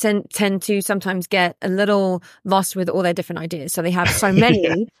just tend to sometimes get a little lost with all their different ideas. So they have so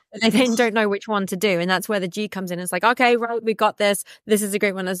many that they then don't know which one to do. And that's where the G comes in. It's like, okay, right, we got this. This is a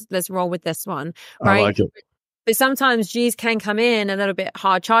great one. Let's roll with this one. Right. I like it. But sometimes G's can come in a little bit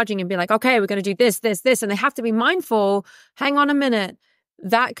hard charging and be like, okay, we're going to do this. And they have to be mindful. Hang on a minute.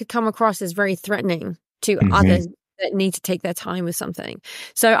 That could come across as very threatening to others that need to take their time with something.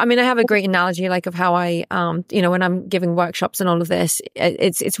 So, I mean, I have a great analogy, like of how I, when I'm giving workshops and all of this,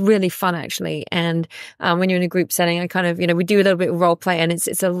 it's really fun actually. And when you're in a group setting, I kind of, we do a little bit of role play, and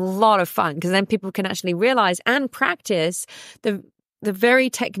it's a lot of fun because then people can actually realize and practice the very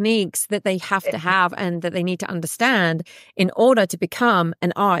techniques that they have to have and that they need to understand in order to become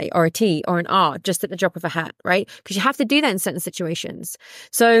an I or a T or an R just at the drop of a hat, right? Because you have to do that in certain situations.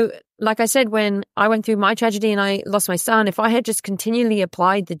 So like I said, when I went through my tragedy and I lost my son, if I had just continually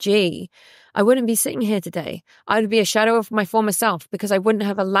applied the G, I wouldn't be sitting here today. I would be a shadow of my former self because I wouldn't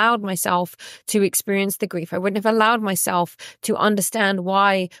have allowed myself to experience the grief. I wouldn't have allowed myself to understand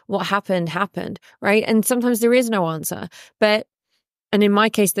why what happened, right? And sometimes there is no answer. And in my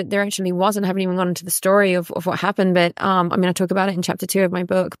case, that there actually wasn't. I haven't even gone into the story of what happened. But, I talk about it in chapter 2 of my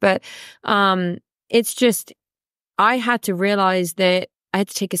book. But it's just, I had to realize that I had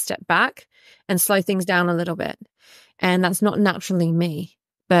to take a step back and slow things down a little bit. And that's not naturally me,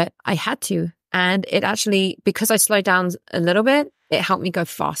 but I had to. And it actually, because I slowed down a little bit, it helped me go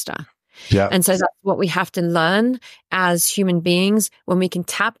faster. Yeah. And so that's what we have to learn as human beings, when we can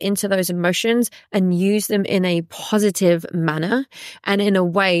tap into those emotions and use them in a positive manner and in a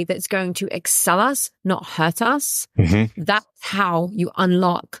way that's going to excel us, not hurt us. That's how you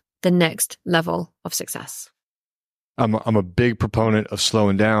unlock the next level of success. I'm a big proponent of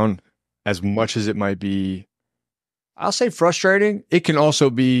slowing down. As much as it might be, I'll say frustrating, it can also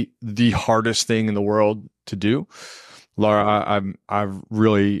be the hardest thing in the world to do. Lara,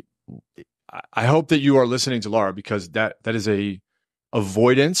 I hope that you are listening to Lara, because that is a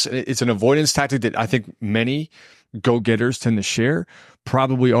avoidance. It's an avoidance tactic that I think many go-getters tend to share,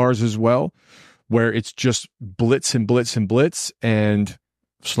 probably ours as well, where it's just blitz and blitz and blitz, and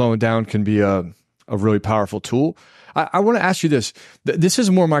slowing down can be a a really powerful tool. I want to ask you this. This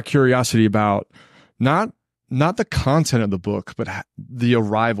is more my curiosity about not the content of the book, but the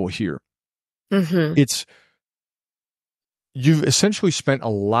arrival here. Mm-hmm. You've essentially spent a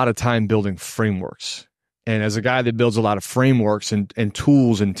lot of time building frameworks. And as a guy that builds a lot of frameworks and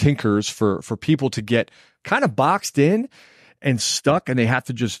tools and tinkers for people to get kind of boxed in and stuck, and they have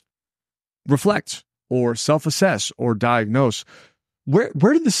to just reflect or self-assess or diagnose. Where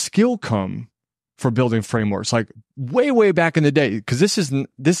did the skill come for building frameworks? Like way back in the day, because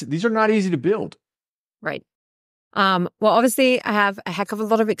these are not easy to build. Right. Well, obviously I have a heck of a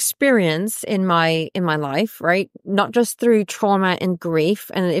lot of experience in my life, right? Not just through trauma and grief.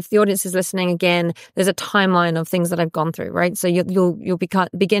 And if the audience is listening again, there's a timeline of things that I've gone through, right? So you'll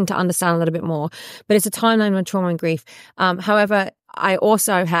begin to understand a little bit more, but it's a timeline of trauma and grief. However, I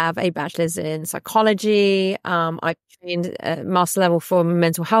also have a bachelor's in psychology. I trained at master level for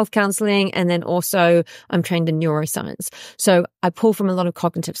mental health counseling, and then also I'm trained in neuroscience. So I pull from a lot of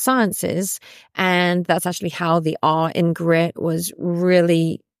cognitive sciences, and that's actually how the R in grit was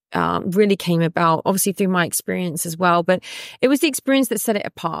really came about, obviously through my experience as well. But it was the experience that set it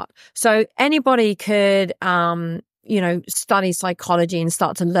apart. So anybody could, study psychology and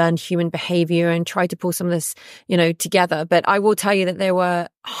start to learn human behavior and try to pull some of this, together. But I will tell you that there were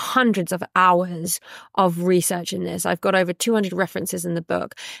hundreds of hours of research in this. I've got over 200 references in the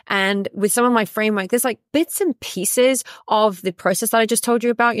book. And with some of my framework, there's like bits and pieces of the process that I just told you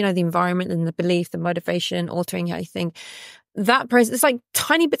about, the environment and the belief, the motivation, altering how you think. That process, it's like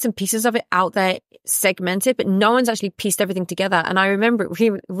tiny bits and pieces of it out there segmented, but no one's actually pieced everything together. And I remember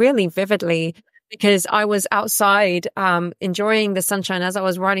it really vividly, because I was outside enjoying the sunshine as I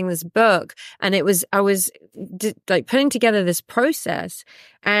was writing this book, and I was like putting together this process,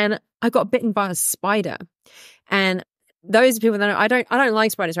 and I got bitten by a spider. And those people that know, I don't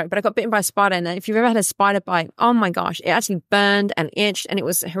like spiders, right? But I got bitten by a spider, and if you've ever had a spider bite, oh my gosh, it actually burned and itched, and it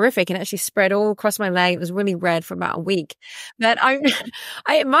was horrific, and it actually spread all across my leg. It was really red for about a week. But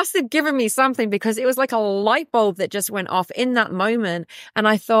it must have given me something, because it was like a light bulb that just went off in that moment, and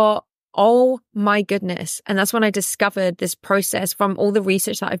I thought, oh my goodness. And that's when I discovered this process from all the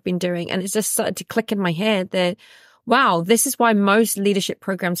research that I've been doing. And it just started to click in my head that, wow, this is why most leadership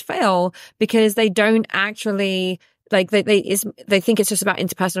programs fail, because they don't actually, like, they think it's just about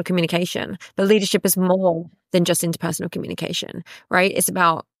interpersonal communication. But leadership is more than just interpersonal communication, right? It's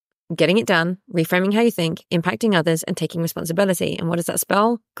about getting it done, reframing how you think, impacting others, and taking responsibility. And what does that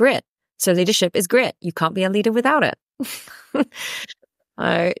spell? Grit. So leadership is grit. You can't be a leader without it.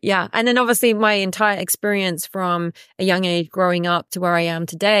 Yeah. And then obviously my entire experience from a young age growing up to where I am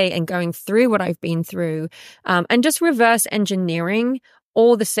today and going through what I've been through, and just reverse engineering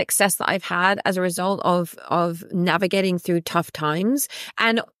all the success that I've had as a result of navigating through tough times.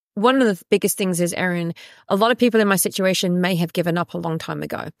 And one of the biggest things is, Erin, a lot of people in my situation may have given up a long time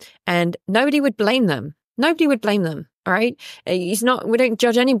ago, and nobody would blame them. Nobody would blame them. All right. We don't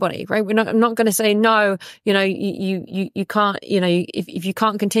judge anybody, right? I'm not going to say, no, you can't, if you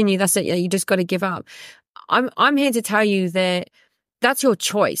can't continue, that's it. You just got to give up. I'm here to tell you that that's your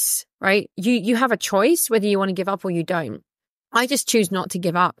choice, right? You have a choice whether you want to give up or you don't. I just choose not to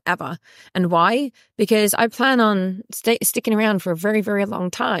give up ever. And why? Because I plan on sticking around for a very, very long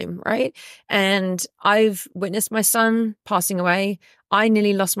time, right? And I've witnessed my son passing away. I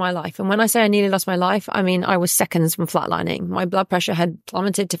nearly lost my life. And when I say I nearly lost my life, I mean, I was seconds from flatlining. My blood pressure had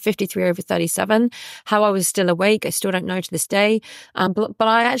plummeted to 53/37. How I was still awake, I still don't know to this day. But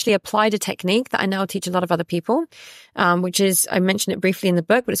I actually applied a technique that I now teach a lot of other people, which is, I mentioned it briefly in the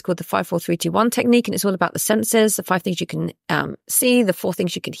book, but it's called the 5-4-3-2-1 technique. And it's all about the senses, the 5 things you can see, the 4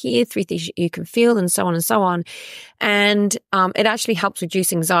 things you can hear, 3 things you can feel, and so on and so on. And it actually helps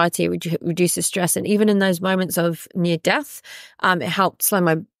reduce anxiety, reduces stress. And even in those moments of near death, it helped slow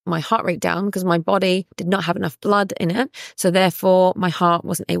my heart rate down, because my body did not have enough blood in it. So therefore, my heart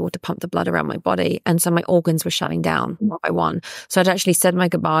wasn't able to pump the blood around my body. And so my organs were shutting down one by one. So I'd actually said my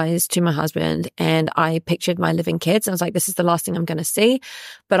goodbyes to my husband, and I pictured my living kids. I was like, this is the last thing I'm going to see.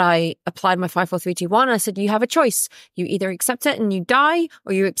 But I applied my 5-4-3-2-1. And I said, you have a choice. You either accept it and you die,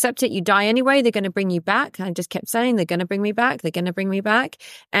 or you accept it, you die anyway. They're going to bring you back. And I just kept saying, they're going to bring me back. They're going to bring me back.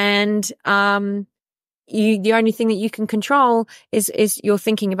 And, the only thing that you can control is your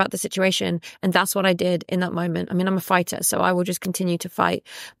thinking about the situation. And that's what I did in that moment. I mean, I'm a fighter, so I will just continue to fight.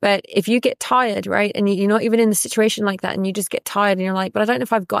 But if you get tired, right, and you're not even in the situation like that, and you just get tired and you're like, but I don't know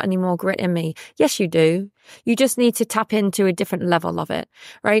if I've got any more grit in me. Yes, you do. You just need to tap into a different level of it,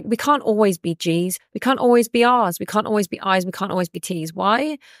 right? We can't always be G's. We can't always be R's. We can't always be I's. We can't always be T's.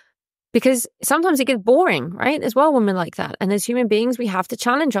 Why? Because sometimes it gets boring, right? As well, women like that. And as human beings, we have to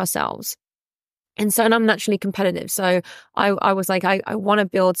challenge ourselves. And I'm naturally competitive. So I was like, I want to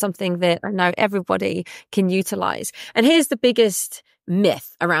build something that I know everybody can utilize. And here's the biggest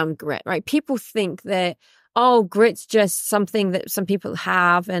myth around grit, right? People think that, oh, grit's just something that some people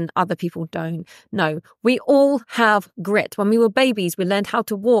have and other people don't. No, we all have grit. When we were babies, we learned how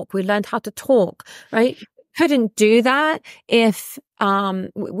to walk. We learned how to talk, right? Couldn't do that if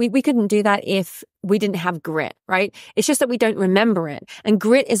we couldn't do that if we didn't have grit, right? It's just that we don't remember it. And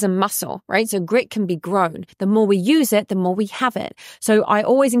grit is a muscle, right? So grit can be grown. The more we use it, the more we have it. So I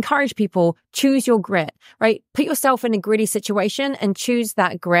always encourage people, choose your grit, right? Put yourself in a gritty situation and choose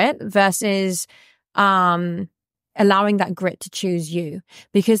that grit versus allowing that grit to choose you.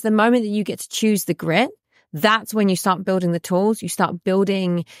 Because the moment that you get to choose the grit, that's when you start building the tools, you start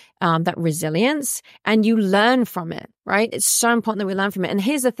building that resilience, and you learn from it, right? It's so important that we learn from it. And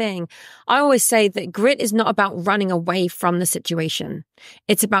here's the thing. I always say that grit is not about running away from the situation.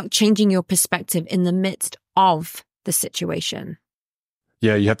 It's about changing your perspective in the midst of the situation.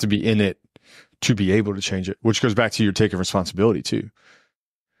 Yeah, you have to be in it to be able to change it, which goes back to your taking responsibility too.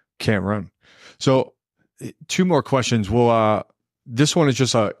 Can't run. So 2 more questions. We'll this one is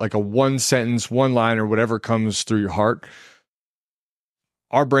just like a 1 sentence, 1 line, or whatever comes through your heart.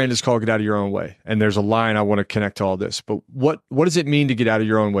 Our brand is called Get Out of Your Own Way. And there's a line I want to connect to all this. But what does it mean to get out of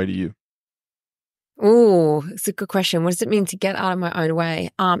your own way to you? Oh, it's a good question. What does it mean to get out of my own way?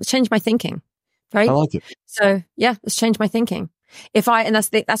 It's changed my thinking, right? I like it. So yeah, it's changed my thinking. And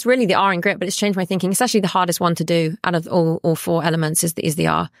that's really the R in grit, but it's changed my thinking. It's actually the hardest one to do out of all 4 elements is the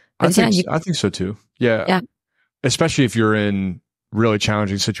R. I think so too. Yeah. Especially if you're in really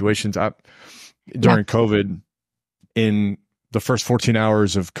challenging situations. During COVID, in the first 14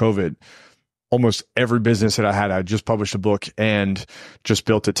 hours of COVID, almost every business that I just published a book and just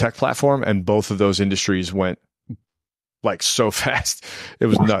built a tech platform, and both of those industries went like so fast. It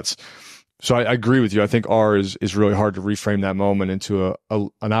was nuts. So I agree with you. I think R is really hard to reframe that moment into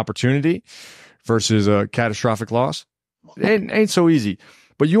an opportunity versus a catastrophic loss. It ain't so easy.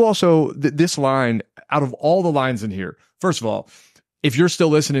 But you also, this line, out of all the lines in here, first of all, if you're still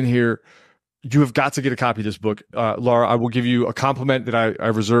listening here, you have got to get a copy of this book. Lara, I will give you a compliment that I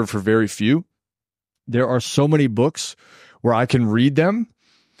reserve for very few. There are so many books where I can read them,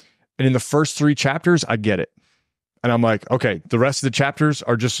 and in the first 3 chapters, I get it. And I'm like, okay, the rest of the chapters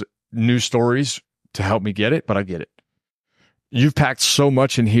are just new stories to help me get it, but I get it. You've packed so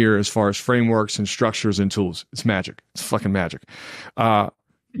much in here as far as frameworks and structures and tools. It's magic. It's fucking magic.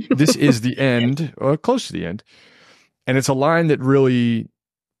 This is the end, or close to the end. And it's a line that really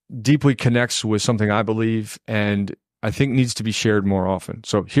deeply connects with something I believe and I think needs to be shared more often.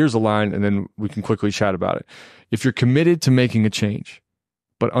 So here's a line, and then we can quickly chat about it. If you're committed to making a change,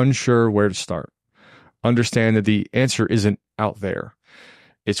 but unsure where to start, understand that the answer isn't out there.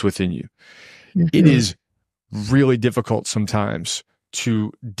 It's within you. Mm-hmm. It is really difficult sometimes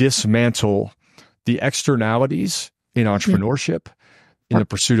to dismantle the externalities in entrepreneurship, in the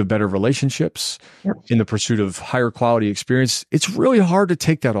pursuit of better relationships, in the pursuit of higher quality experience. It's really hard to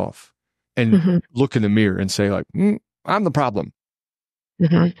take that off and look in the mirror and say like, I'm the problem.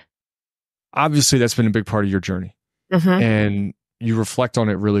 Obviously that's been a big part of your journey and you reflect on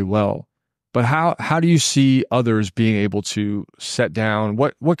it really well. But how do you see others being able to set down?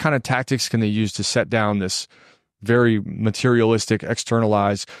 What kind of tactics can they use to set down this very materialistic,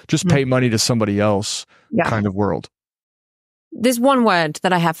 externalized, just pay money to somebody else kind of world? There's one word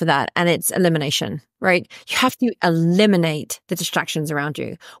that I have for that, and it's elimination, right? You have to eliminate the distractions around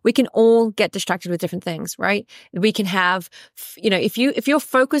you. We can all get distracted with different things, right? We can have, if you're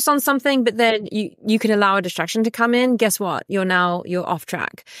focused on something, but then you can allow a distraction to come in, guess what? You're off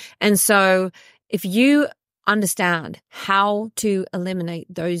track. And so if you understand how to eliminate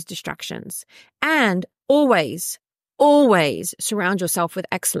those distractions and always surround yourself with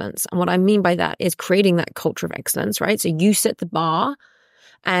excellence. And what I mean by that is creating that culture of excellence, right? So you set the bar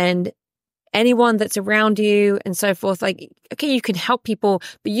and anyone that's around you and so forth, like, okay, you can help people,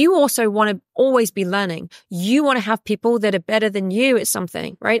 but you also want to always be learning. You want to have people that are better than you at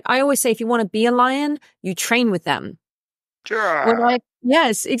something, right? I always say, if you want to be a lion, you train with them. Sure.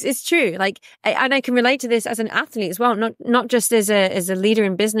 Yes, it's true. Like, and I can relate to this as an athlete as well, not just as a leader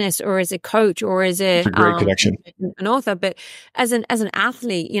in business or as a coach or as a great connection, an author, but as an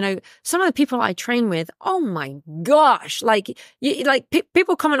athlete. Some of the people I train with, oh my gosh,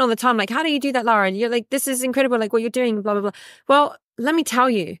 people comment all the time, like, how do you do that, Lara? And you're like, this is incredible, like what you're doing, blah blah blah. Well, let me tell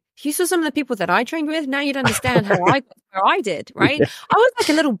you. If you saw some of the people that I trained with, now you'd understand how I did, right? Yeah. I was like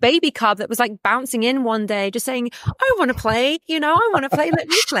a little baby cub that was like bouncing in one day, just saying, I want to play, I want to play, let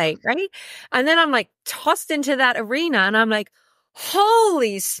me play, right? And then I'm like tossed into that arena and I'm like,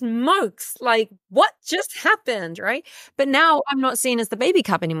 holy smokes, like what just happened, right? But now I'm not seen as the baby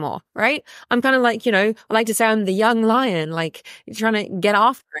cub anymore, right? I'm kind of like, I like to say I'm the young lion, like trying to get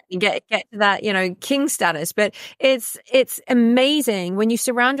after it and get to that, king status. But it's amazing when you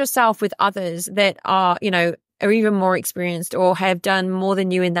surround yourself with others that are, are even more experienced or have done more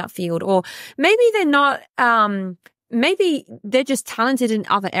than you in that field, or maybe they're not, maybe they're just talented in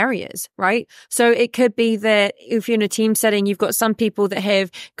other areas, right? So it could be that if you're in a team setting, you've got some people that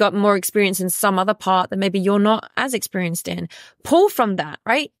have got more experience in some other part that maybe you're not as experienced in. Pull from that,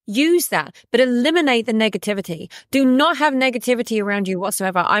 right? Use that, but eliminate the negativity. Do not have negativity around you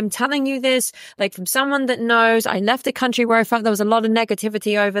whatsoever. I'm telling you this, like from someone that knows. I left a country where I felt there was a lot of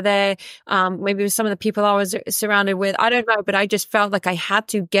negativity over there. Maybe with some of the people I was surrounded with. I don't know, but I just felt like I had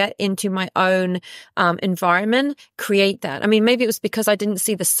to get into my own environment, create that. I mean, maybe it was because I didn't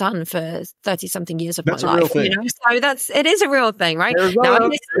see the sun for 30 something years of That's my a real life, thing. So it is a real thing, right? Arizona,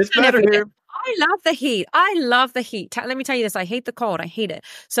 it's better here. I love the heat. I love the heat. Let me tell you this. I hate the cold. I hate it.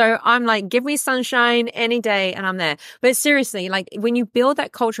 So I'm like, give me sunshine any day and I'm there. But seriously, like when you build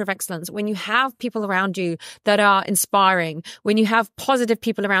that culture of excellence, when you have people around you that are inspiring, when you have positive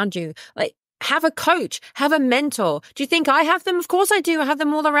people around you, like have a coach, have a mentor. Do you think I have them? Of course I do. I have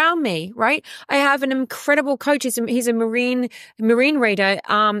them all around me, right? I have an incredible coach. He's a marine raider,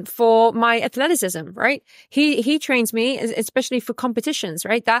 for my athleticism, right? He trains me, especially for competitions,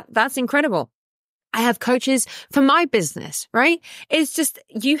 right? That's incredible. I have coaches for my business, right? It's just,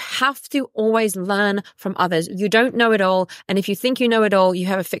 you have to always learn from others. You don't know it all. And if you think you know it all, you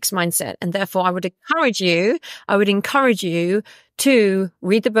have a fixed mindset. And therefore I would encourage you to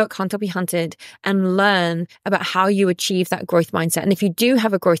read the book, Hunt or Be Hunted, and learn about how you achieve that growth mindset. And if you do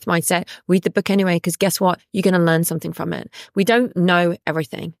have a growth mindset, read the book anyway, because guess what? You're going to learn something from it. We don't know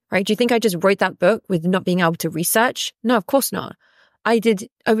everything, right? Do you think I just wrote that book with not being able to research? No, of course not. I just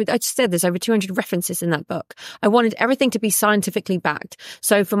said there's over 200 references in that book. I wanted everything to be scientifically backed.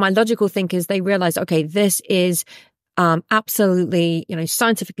 So for my logical thinkers, they realized, okay, this is absolutely,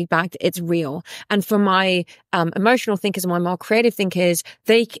 scientifically backed. It's real. And for my emotional thinkers and my more creative thinkers,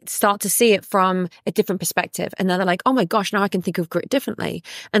 they start to see it from a different perspective. And then they're like, oh my gosh, now I can think of grit differently.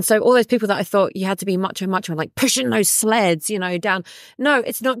 And so all those people that I thought you had to be much like pushing those sleds, down. No,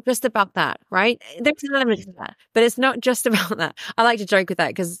 it's not just about that, right? There's an element to that, but it's not just about that. I like to joke with that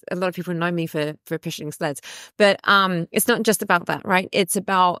because a lot of people know me for pushing sleds, but it's not just about that, right? It's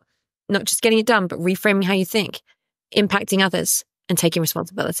about not just getting it done, but reframing how you think, impacting others, and taking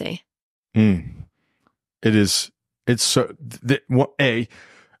responsibility. It is. It's so.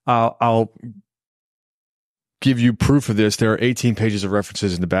 I'll give you proof of this. There are 18 pages of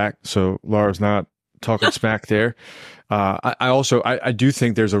references in the back, so Lara's not talking smack there. I do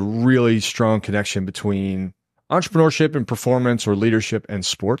think there's a really strong connection between entrepreneurship and performance, or leadership and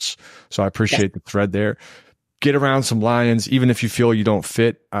sports. So I appreciate the thread there. Get around some lions, even if you feel you don't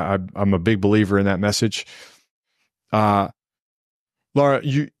fit. I'm a big believer in that message. Lara,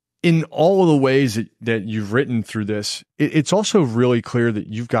 in all of the ways that you've written through this, it's also really clear that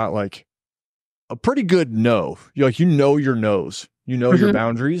you've got like a pretty good know. You're like, your nose, your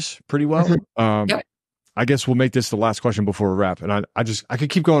boundaries pretty well. I guess we'll make this the last question before we wrap. And I could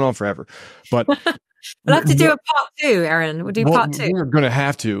keep going on forever, but we'll have to do a part 2, Aaron. We'll do part 2. We're going to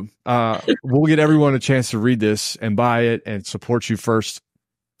have to. We'll get everyone a chance to read this and buy it and support you first.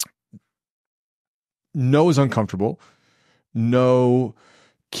 No is uncomfortable. No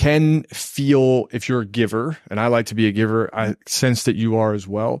can feel, if you're a giver, and I like to be a giver, I sense that you are as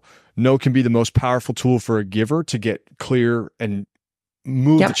well. No can be the most powerful tool for a giver to get clear and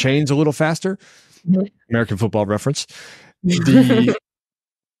move the chains a little faster. American football reference. The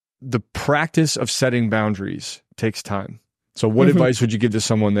practice of setting boundaries takes time. So what advice would you give to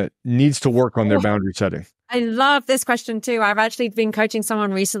someone that needs to work on their boundary setting? I love this question too. I've actually been coaching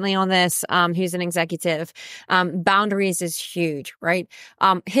someone recently on this, who's an executive. Boundaries is huge, right?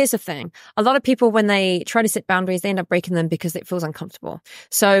 Here's the thing. A lot of people, when they try to set boundaries, they end up breaking them because it feels uncomfortable.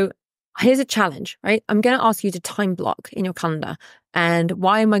 So here's a challenge, right? I'm going to ask you to time block in your calendar. And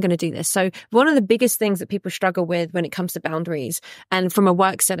why am I going to do this? So one of the biggest things that people struggle with when it comes to boundaries, and from a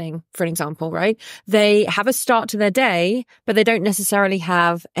work setting, for an example, right? They have a start to their day, but they don't necessarily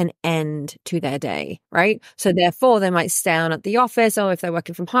have an end to their day, right? So therefore, they might stay on at the office, or if they're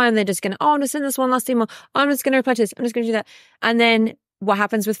working from home, they're just going to, I'm going to send this one last email. I'm just going to reply to this. I'm just going to do that. And then what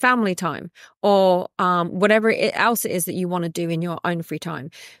happens with family time, or whatever else it is that you want to do in your own free time?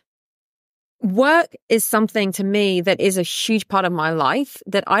 work is something to me that is a huge part of my life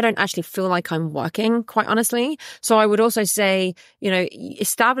that I don't actually feel like I'm working, quite honestly. So I would also say,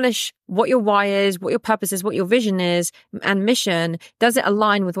 establish what your why is, what your purpose is, what your vision is and mission. Does it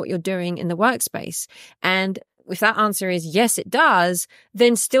align with what you're doing in the workspace? And if that answer is yes, it does,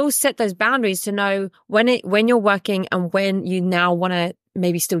 then still set those boundaries to know when you're working and when you now want to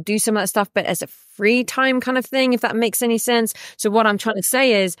maybe still do some of that stuff, but as a free time kind of thing, if that makes any sense. So what I'm trying to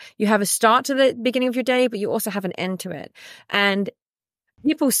say is you have a start to the beginning of your day, but you also have an end to it. And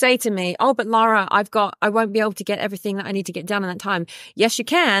people say to me, oh, but Lara, I won't be able to get everything that I need to get done in that time. Yes, you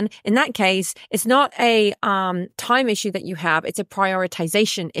can. In that case, it's not a time issue that you have. It's a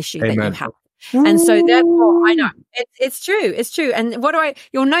prioritization issue that you have. And so therefore, I know it's true. It's true. And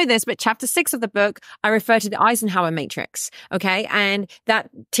you'll know this, but chapter 6 of the book, I refer to the Eisenhower matrix. Okay. And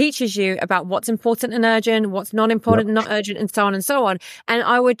that teaches you about what's important and urgent, what's not important and not urgent, and so on and so on. And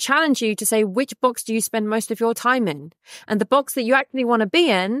I would challenge you to say, which box do you spend most of your time in? And the box that you actually want to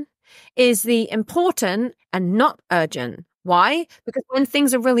be in is the important and not urgent. Why? Because when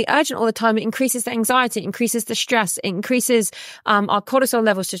things are really urgent all the time, it increases the anxiety, it increases the stress, it increases our cortisol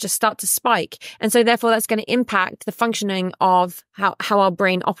levels to just start to spike. And so therefore that's going to impact the functioning of how our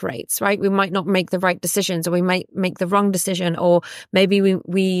brain operates, right? We might not make the right decisions, or we might make the wrong decision, or maybe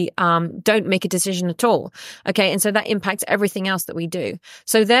we don't make a decision at all. Okay. And so that impacts everything else that we do.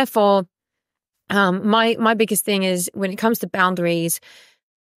 So therefore, my biggest thing is when it comes to boundaries,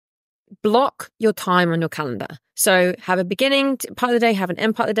 block your time on your calendar. So have a beginning part of the day, have an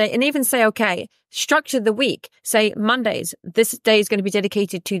end part of the day, and even say, okay, structure the week. Say Mondays, this day is going to be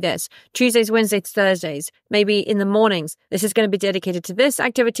dedicated to this. Tuesdays, Wednesdays, Thursdays, maybe in the mornings, this is going to be dedicated to this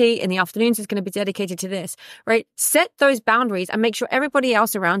activity. In the afternoons, it's going to be dedicated to this, right? Set those boundaries and make sure everybody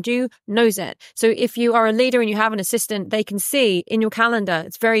else around you knows it. So if you are a leader and you have an assistant, they can see in your calendar,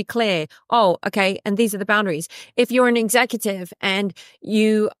 it's very clear. Oh, okay. And these are the boundaries. If you're an executive and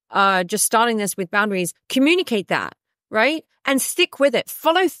you are just starting this with boundaries, communicate that, right? And stick with it.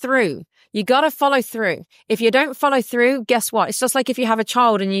 Follow through. You got to follow through. If you don't follow through, guess what? It's just like if you have a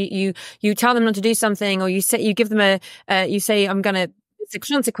child and you tell them not to do something, or you give them you say, I'm going to, it's a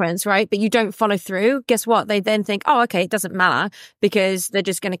consequence, right? But you don't follow through. Guess what? They then think, oh, okay, it doesn't matter because they're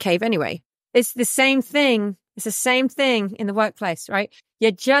just going to cave anyway. It's the same thing. It's the same thing in the workplace, right?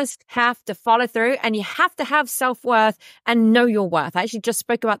 You just have to follow through, and you have to have self-worth and know your worth. I actually just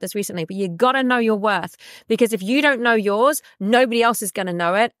spoke about this recently, but you got to know your worth, because if you don't know yours, nobody else is going to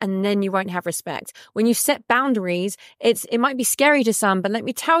know it, and then you won't have respect. When you set boundaries, it might be scary to some, but let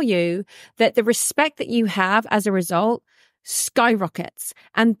me tell you that the respect that you have as a result skyrockets,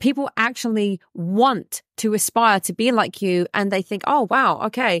 and people actually want to aspire to be like you, and they think, oh wow,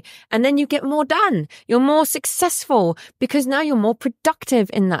 okay, and then you get more done, you're more successful because now you're more productive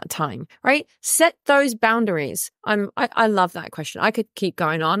in that time, right? Set those boundaries. I love that question. I could keep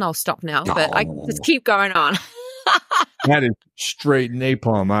going on. I'll stop now, but I can just keep going on. That is straight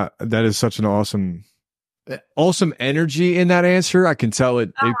napalm. That is such an awesome energy in that answer. I can tell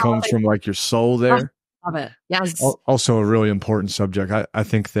it comes from like your soul there. Love it. Yes. Also a really important subject. I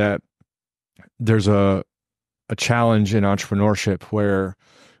think that there's a challenge in entrepreneurship where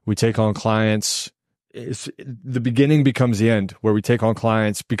we take on clients. The beginning becomes the end, where we take on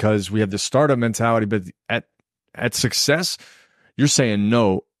clients because we have this startup mentality, but at success, you're saying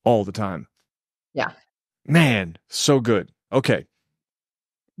no all the time. Yeah. Man, so good. Okay.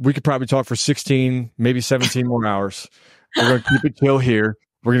 We could probably talk for 16, maybe 17 more hours. We're going to keep it chill here.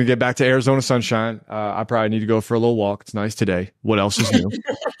 We're going to get back to Arizona sunshine. I probably need to go for a little walk. It's nice today. What else is new?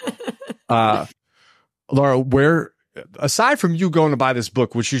 Lara, where, aside from you going to buy this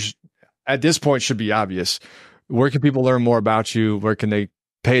book, which at this point should be obvious, where can people learn more about you? Where can they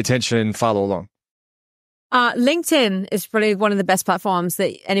pay attention and follow along? LinkedIn is probably one of the best platforms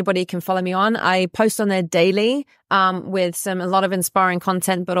that anybody can follow me on. I post on there daily with a lot of inspiring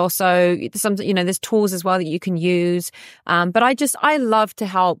content, but also some, there's tools as well that you can use. But I love to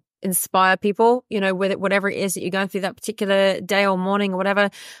help inspire people, with whatever it is that you're going through that particular day or morning or whatever.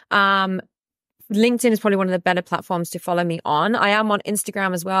 LinkedIn is probably one of the better platforms to follow me on. I am on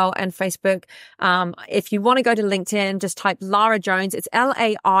Instagram as well and Facebook. If you want to go to LinkedIn, just type Lara Jones. It's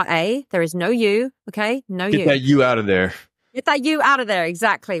Lara. There is no U. Okay. No U. Get that U out of there. Get that U out of there.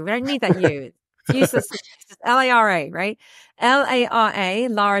 Exactly. We don't need that U. It's useless. It's just Lara, right? Lara,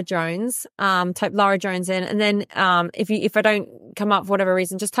 Lara Jones. Type Lara Jones in. And then, if I don't come up for whatever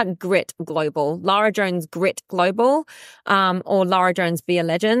reason, just type Grit Global, Lara Jones Grit Global, or Lara Jones Be a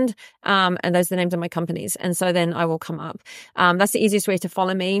Legend. And those are the names of my companies. And so then I will come up. That's the easiest way to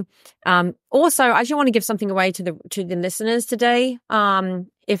follow me. Also, I actually want to give something away to the listeners today.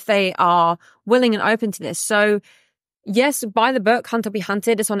 if they are willing and open to this. So yes, buy the book, Hunt or Be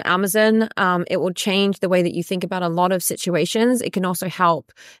Hunted. It's on Amazon. It will change the way that you think about a lot of situations. It can also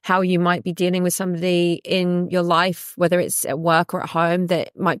help how you might be dealing with somebody in your life, whether it's at work or at home,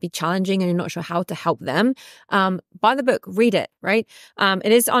 that might be challenging and you're not sure how to help them. Buy the book, read it, right?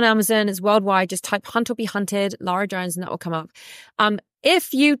 It is on Amazon. It's worldwide. Just type Hunt or Be Hunted, Lara Jones, and that will come up.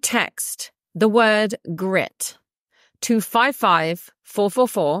 If you text the word grit to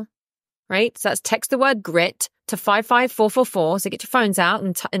 55444, right? So that's text the word grit to 55444. So get your phones out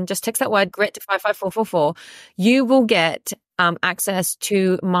and just text that word grit to 55444. You will get access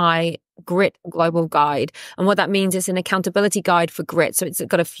to my Grit Global Guide. And what that means is an accountability guide for grit. So it's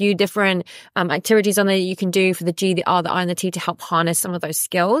got a few different activities on there that you can do for the G, the R, the I, and the T to help harness some of those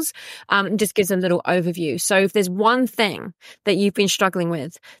skills. It just gives a little overview. So if there's one thing that you've been struggling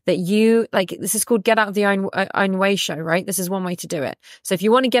with that you like, this is called Get Out of the Own Way show, right? This is one way to do it. So if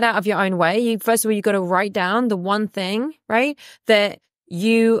you want to get out of your own way, first of all, you've got to write down the one thing, right, that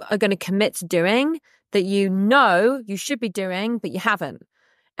you are going to commit to doing, that you know you should be doing, but you haven't.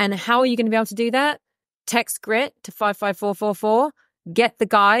 And how are you going to be able to do that? Text GRIT to 55444, get the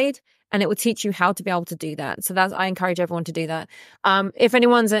guide, and it will teach you how to be able to do that. So I encourage everyone to do that. If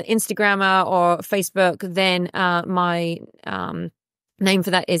anyone's an Instagrammer or Facebook, then my name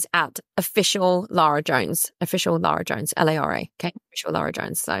for that is at official Lara Jones, Lara. Okay, official Lara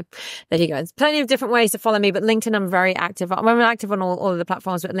Jones. So there you go. There's plenty of different ways to follow me, but LinkedIn, I'm very active. I'm active on all of the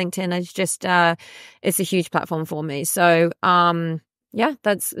platforms, but LinkedIn is just, it's a huge platform for me. So, yeah,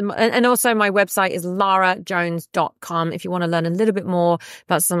 and also my website is larajones.com if you want to learn a little bit more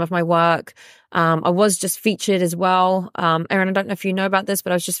about some of my work. I was just featured as well. Erin, I don't know if you know about this,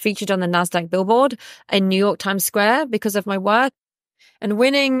 but I was just featured on the NASDAQ billboard in New York Times Square because of my work and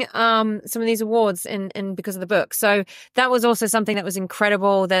winning some of these awards and because of the book. So that was also something that was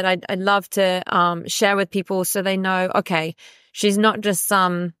incredible that I'd love to share with people so they know, okay, she's not just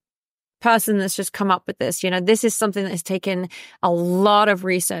some person that's just come up with this. This is something that has taken a lot of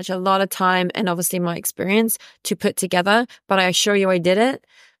research, a lot of time, and obviously my experience to put together. But I assure you I did it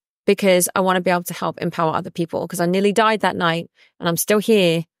because I want to be able to help empower other people, because I nearly died that night and I'm still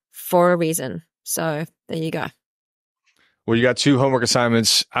here for a reason. So there you go. Well, you got 2 homework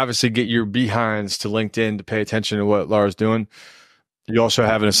assignments. Obviously, get your behinds to LinkedIn to pay attention to what Lara's doing. You also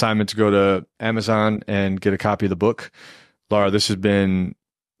have an assignment to go to Amazon and get a copy of the book. Lara, this has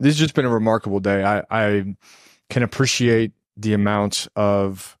just been a remarkable day. I can appreciate the amount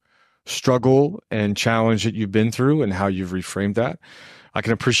of struggle and challenge that you've been through and how you've reframed that. I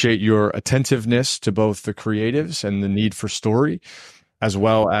can appreciate your attentiveness to both the creatives and the need for story, as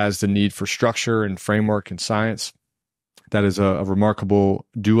well as the need for structure and framework and science. That is a remarkable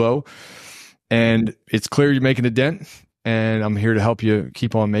duo. And it's clear you're making a dent, and I'm here to help you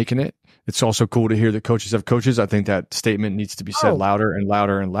keep on making it. It's also cool to hear that coaches have coaches. I think that statement needs to be said louder and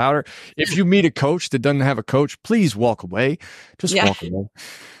louder and louder. If you meet a coach that doesn't have a coach, please walk away. Just walk away.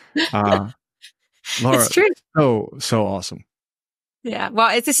 Lara, it's true. So awesome. Yeah.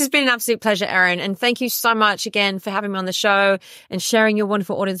 Well, this has been an absolute pleasure, Erin. And thank you so much again for having me on the show and sharing your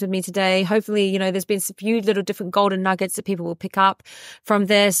wonderful audience with me today. Hopefully, there's been some few little different golden nuggets that people will pick up from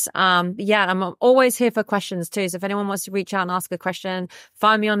this. Yeah, I'm always here for questions too. So if anyone wants to reach out and ask a question,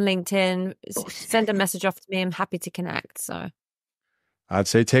 find me on LinkedIn, send a message off to me. I'm happy to connect. So I'd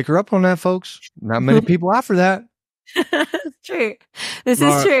say take her up on that, folks. Not many people offer that. It's true. This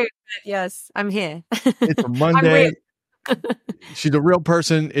is true. But yes, I'm here. It's a Monday. She's a real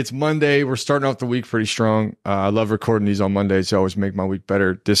person. It's Monday. We're starting off the week pretty strong. I love recording these on Mondays. They always make my week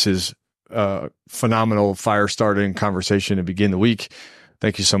better. This is a phenomenal fire starting conversation to begin the week.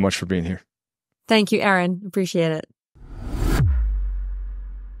 Thank you so much for being here. Thank you, Erin. Appreciate it.